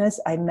the business,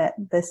 I met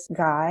this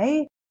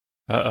guy.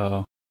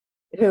 Uh-oh.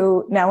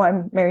 Who now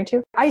I'm married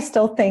to. I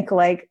still think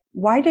like,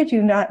 why did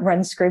you not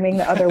run screaming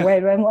the other way?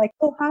 But I'm like,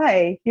 oh,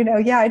 hi.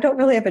 I don't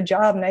really have a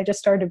job and I just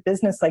started a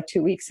business like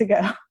 2 weeks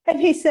ago.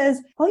 And he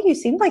says, well, you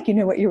seemed like you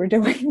knew what you were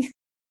doing.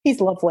 He's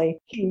lovely.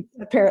 He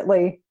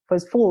apparently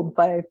was fooled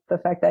by the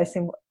fact that I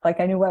seemed like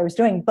I knew what I was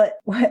doing. But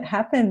what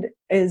happened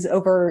is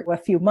over a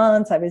few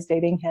months, I was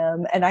dating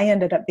him and I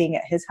ended up being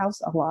at his house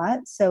a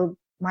lot. So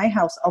my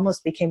house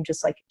almost became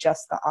just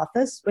the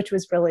office, which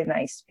was really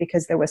nice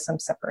because there was some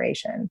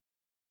separation.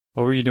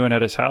 What were you doing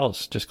at his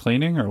house? Just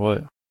cleaning or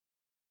what?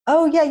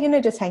 Oh, yeah,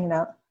 just hanging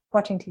out,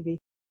 watching TV.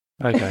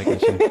 Okay, I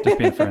guess just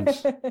being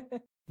friends.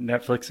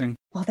 Netflixing?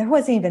 Well, there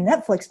wasn't even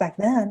Netflix back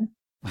then.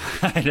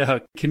 I know.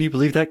 Can you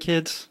believe that,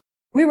 kids?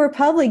 We were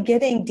probably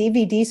getting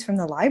DVDs from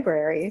the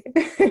library.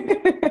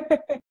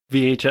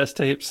 VHS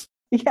tapes?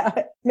 Yeah,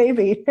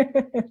 maybe.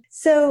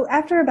 So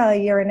after about a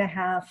year and a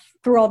half,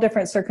 through all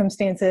different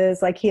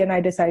circumstances, like he and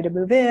I decided to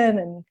move in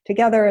and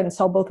together and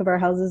sell both of our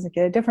houses and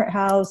get a different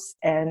house.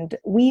 And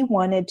we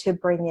wanted to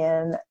bring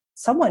in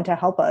someone to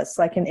help us,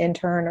 like an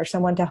intern or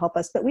someone to help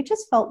us. But we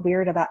just felt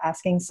weird about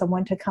asking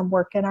someone to come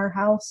work in our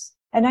house.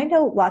 And I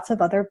know lots of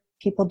other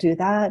people do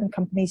that and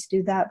companies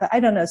do that, but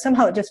I don't know.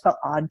 Somehow it just felt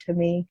odd to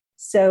me.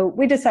 So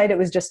we decided it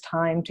was just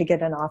time to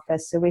get an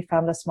office. So we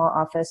found a small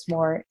office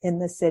more in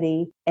the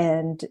city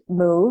and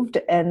moved.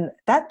 And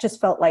that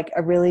just felt like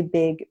a really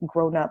big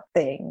grown-up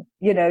thing,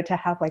 to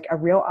have like a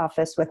real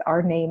office with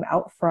our name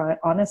out front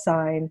on a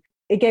sign.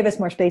 It gave us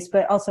more space,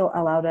 but also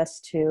allowed us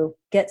to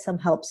get some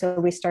help.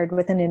 So we started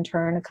with an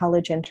intern, a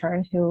college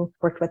intern who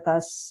worked with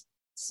us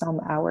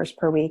some hours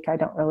per week. I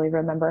don't really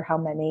remember how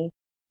many.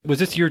 Was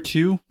this year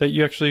 2 that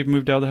you actually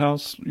moved out of the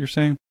house, you're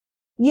saying?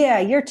 Yeah,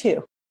 year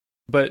 2.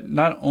 But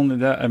not only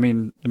that, I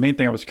mean, the main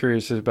thing I was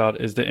curious about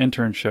is the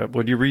internship.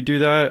 Would you redo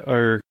that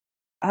or?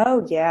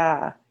 Oh,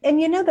 yeah. And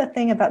the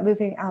thing about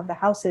moving out of the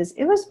house is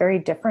it was very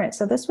different.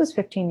 So this was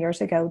 15 years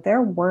ago.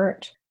 There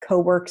weren't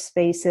co-work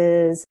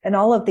spaces and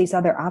all of these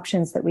other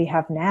options that we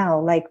have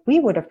now. Like we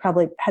would have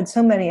probably had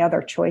so many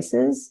other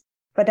choices.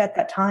 But at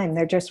that time,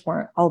 there just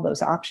weren't all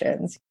those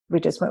options. We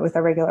just went with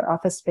a regular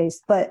office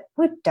space, but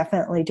would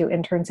definitely do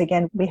interns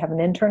again. We have an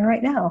intern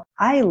right now.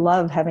 I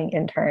love having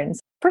interns.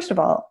 First of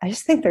all, I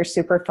just think they're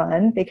super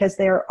fun because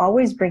they're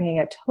always bringing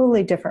a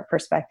totally different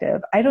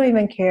perspective. I don't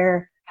even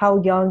care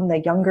how young the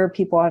younger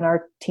people on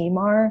our team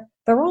are.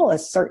 They're all a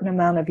certain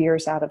amount of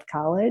years out of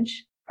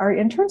college. Our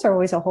interns are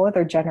always a whole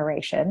other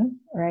generation,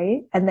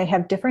 right? And they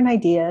have different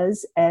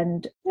ideas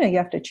and, you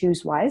have to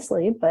choose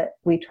wisely, but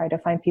we try to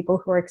find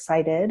people who are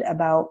excited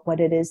about what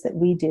it is that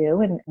we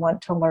do and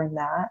want to learn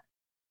that.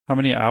 How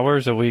many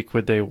hours a week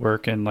would they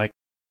work in?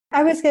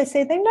 I was going to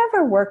say they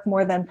never work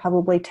more than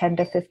probably 10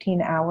 to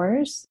 15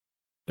 hours.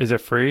 Is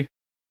it free?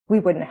 We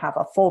wouldn't have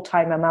a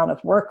full-time amount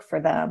of work for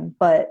them,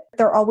 but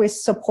they're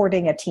always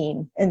supporting a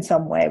team in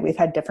some way. We've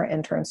had different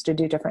interns to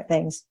do different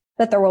things,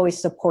 but they're always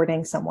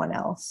supporting someone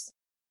else.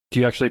 Do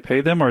you actually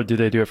pay them or do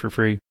they do it for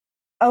free?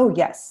 Oh,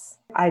 yes.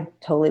 I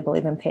totally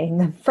believe in paying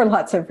them for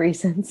lots of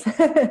reasons,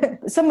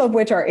 some of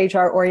which are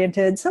HR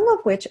oriented, some of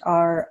which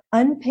are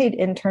unpaid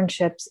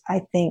internships,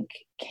 I think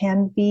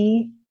can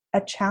be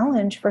a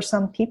challenge for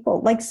some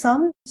people. Like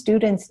some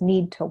students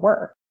need to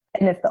work.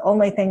 And if the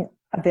only thing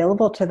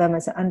available to them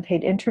is an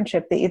unpaid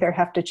internship, they either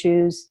have to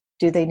choose,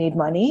 do they need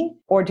money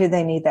or do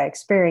they need that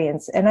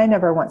experience? And I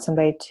never want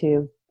somebody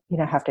to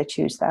have to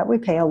choose that. We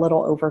pay a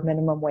little over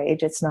minimum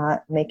wage. It's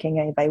not making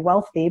anybody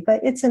wealthy, but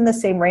it's in the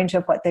same range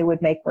of what they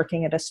would make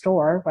working at a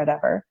store,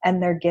 whatever.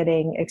 And they're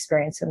getting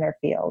experience in their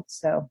field.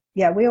 So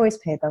yeah, we always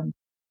pay them.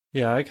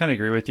 Yeah, I kind of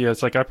agree with you.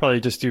 It's like, I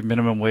probably just do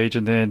minimum wage.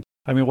 And then,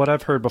 I mean, what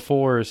I've heard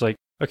before is like,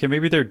 okay,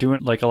 maybe they're doing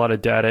like a lot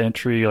of data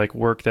entry, like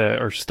work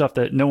that or stuff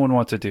that no one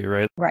wants to do,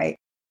 right? Right.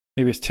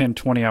 Maybe it's 10,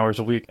 20 hours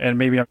a week. And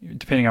maybe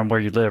depending on where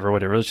you live or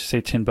whatever, let's just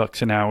say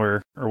 $10 an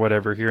hour or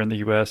whatever here in the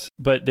US.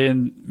 But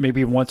then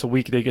maybe once a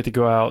week, they get to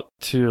go out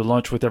to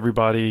lunch with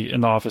everybody in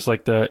the office,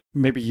 like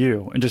maybe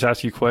you, and just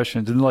ask you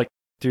questions. And like,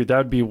 dude, that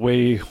would be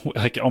way,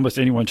 like almost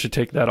anyone should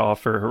take that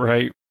offer,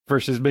 right?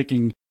 Versus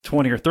making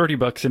 20 or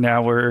 $30 an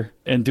hour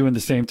and doing the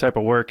same type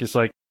of work. It's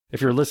like,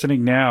 if you're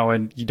listening now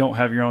and you don't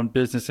have your own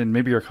business and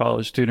maybe you're a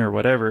college student or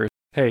whatever,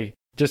 hey,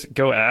 just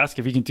go ask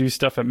if you can do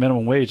stuff at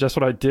minimum wage. That's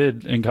what I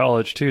did in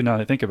college too, now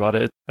that I think about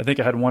it. I think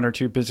I had one or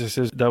two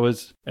businesses that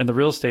was in the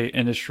real estate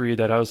industry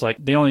that I was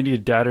like, they only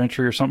needed data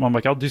entry or something. I'm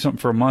like, I'll do something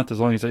for a month as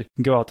long as I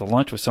can go out to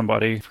lunch with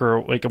somebody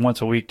for like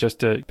once a week just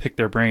to pick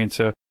their brain.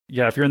 So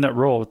yeah, if you're in that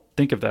role,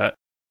 think of that.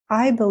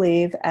 I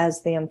believe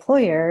as the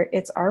employer,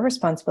 it's our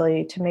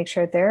responsibility to make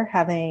sure they're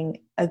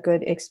having a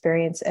good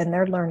experience and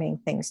they're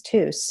learning things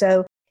too.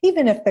 So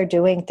even if they're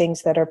doing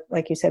things that are,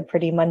 like you said,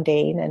 pretty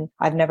mundane, and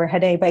I've never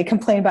had anybody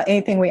complain about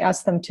anything we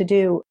ask them to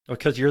do.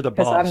 Because you're the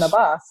boss. Because I'm the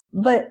boss.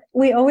 But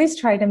we always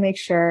try to make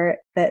sure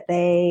that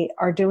they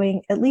are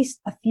doing at least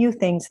a few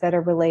things that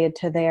are related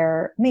to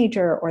their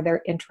major or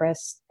their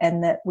interests,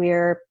 and that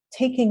we're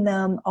taking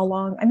them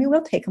along. I mean,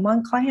 we'll take them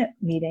on client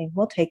meeting.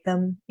 We'll take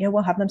them,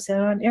 we'll have them sit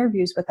on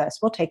interviews with us.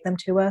 We'll take them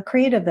to a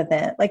creative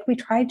event. Like we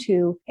try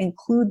to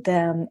include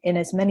them in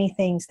as many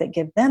things that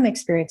give them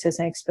experiences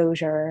and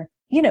exposure,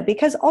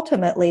 because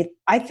ultimately,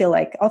 I feel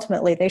like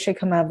they should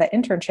come out of that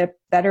internship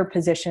better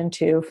positioned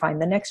to find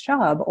the next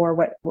job, or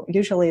what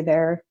usually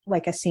they're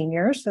like a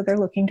senior. So they're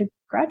looking to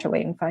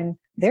graduate and find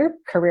their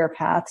career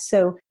path.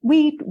 So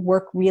we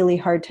work really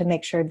hard to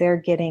make sure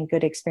they're getting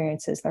good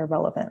experiences that are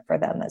relevant for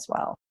them as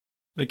well.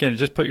 Again,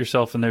 just put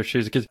yourself in their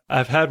shoes, because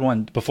I've had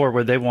one before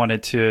where they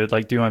wanted to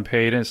like do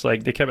unpaid, and it's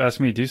like they kept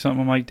asking me to do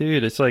something. I'm like,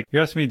 dude, it's like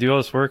you're asking me to do all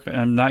this work and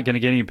I'm not going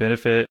to get any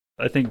benefit.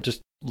 I think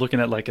just looking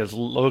at like as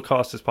low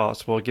cost as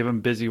possible, give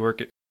them busy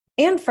work.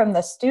 And from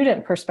the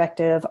student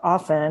perspective,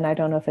 often, I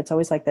don't know if it's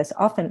always like this,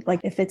 often like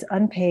if it's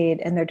unpaid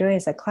and they're doing it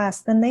as a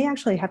class, then they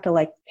actually have to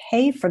like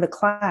pay for the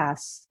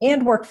class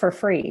and work for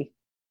free.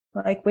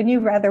 Like, wouldn't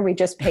you rather we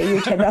just pay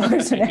you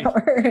 $10 an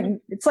hour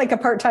and it's like a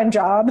part-time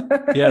job?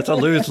 Yeah, it's a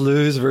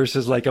lose-lose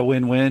versus like a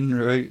win-win,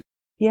 right?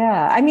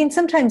 Yeah. I mean,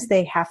 sometimes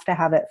they have to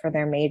have it for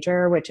their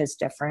major, which is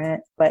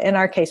different. But in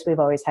our case, we've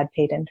always had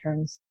paid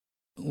interns.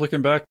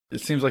 Looking back,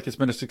 it seems like it's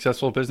been a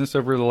successful business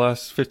over the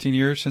last 15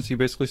 years since you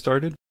basically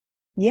started.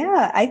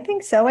 Yeah, I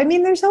think so. I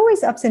mean, there's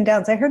always ups and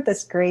downs. I heard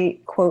this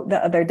great quote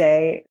the other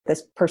day.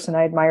 This person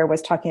I admire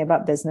was talking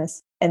about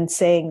business and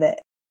saying that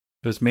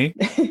it was me.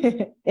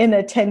 In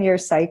a 10-year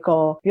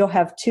cycle, you'll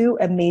have 2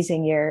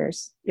 amazing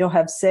years. You'll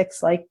have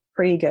 6 like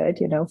pretty good,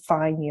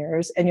 fine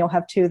years. And you'll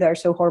have 2 that are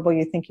so horrible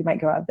you think you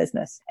might go out of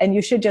business. And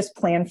you should just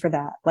plan for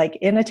that. Like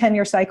in a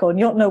 10-year cycle, and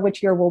you don't know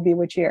which year will be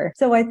which year.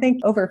 So I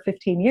think over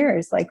 15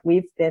 years, like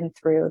we've been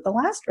through the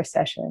last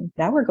recession.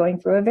 Now we're going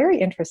through a very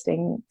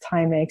interesting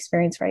time and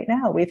experience right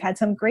now. We've had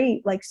some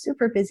great, like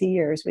super busy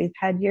years. We've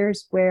had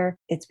years where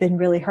it's been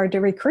really hard to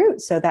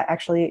recruit. So that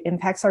actually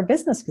impacts our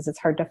business because it's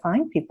hard to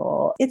find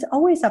people. It's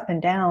always up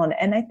and down.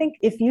 And I think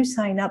if you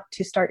sign up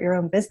to start your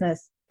own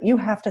business, you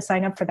have to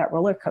sign up for that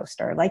roller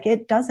coaster. Like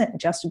it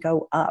doesn't just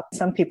go up.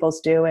 Some people's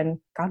do, and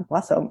God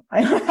bless them.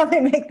 I don't know how they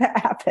make that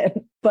happen.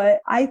 But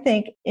I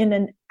think in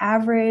an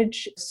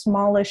average,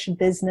 smallish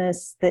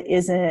business that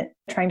isn't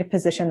trying to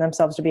position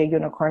themselves to be a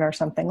unicorn or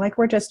something, like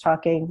we're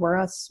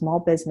a small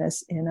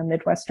business in a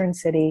Midwestern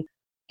city.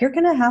 You're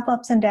going to have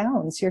ups and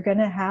downs. You're going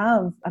to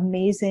have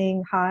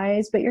amazing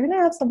highs, but you're going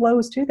to have some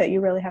lows too that you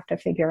really have to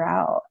figure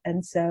out.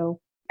 And so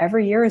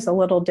every year is a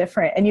little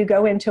different, and you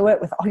go into it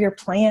with all your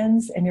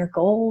plans and your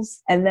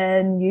goals, and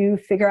then you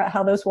figure out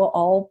how those will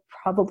all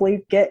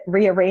probably get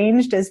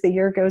rearranged as the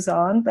year goes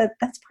on. But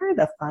that's part of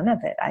the fun of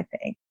it, I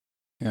think.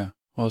 Yeah.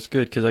 Well, it's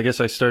good because I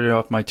guess I started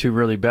off my 2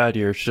 really bad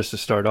years just to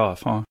start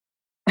off, huh?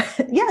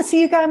 Yeah. So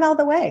you got them out of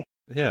the way.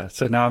 Yeah.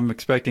 So now I'm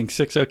expecting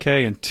 6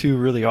 okay and 2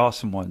 really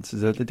awesome ones.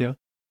 Is that the deal?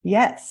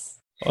 Yes.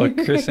 Well,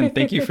 Kristen,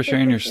 thank you for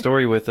sharing your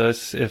story with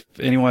us. If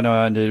anyone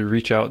wanted to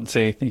reach out and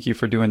say thank you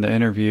for doing the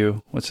interview,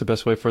 what's the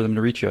best way for them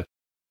to reach you?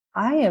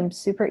 I am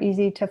super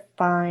easy to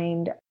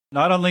find.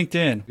 Not on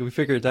LinkedIn. We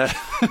figured that.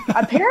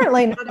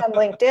 Apparently not on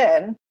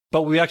LinkedIn.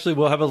 But we actually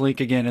will have a link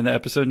again in the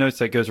episode notes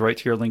that goes right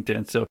to your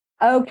LinkedIn. So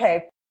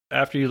okay.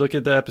 After you look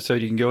at the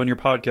episode, you can go in your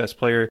podcast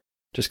player,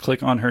 just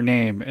click on her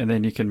name and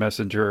then you can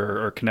message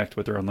her or connect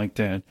with her on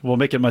LinkedIn. We'll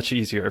make it much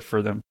easier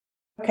for them.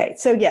 Okay,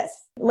 so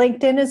yes,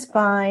 LinkedIn is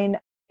fine.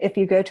 If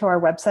you go to our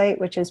website,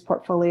 which is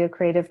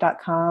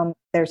portfoliocreative.com,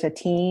 there's a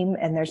team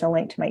and there's a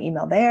link to my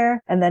email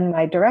there. And then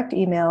my direct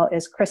email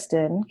is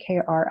Kristen,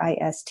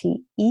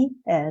 Kristen,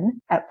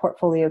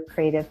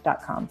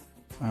 @portfoliocreative.com.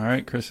 All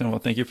right, Kristen. Well,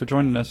 thank you for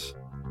joining us.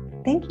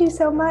 Thank you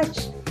so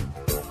much.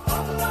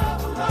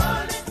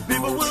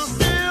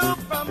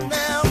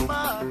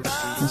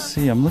 Let's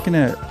see. I'm looking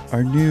at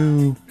our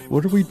new,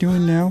 what are we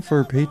doing now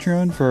for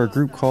Patreon for our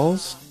group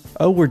calls?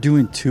 Oh, we're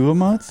doing 2 a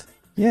month?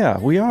 Yeah,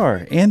 we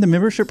are. And the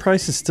membership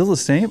price is still the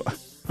same?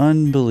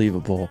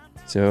 Unbelievable.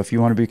 So if you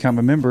want to become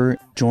a member,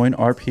 join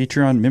our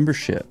Patreon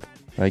membership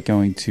by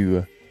going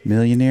to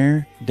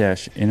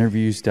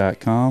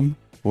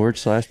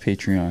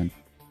millionaire-interviews.com/Patreon.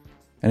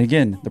 And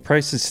again, the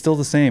price is still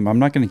the same. I'm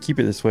not going to keep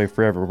it this way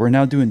forever. We're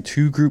now doing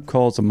 2 group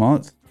calls a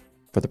month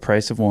for the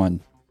price of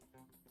 1.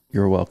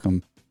 You're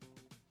welcome.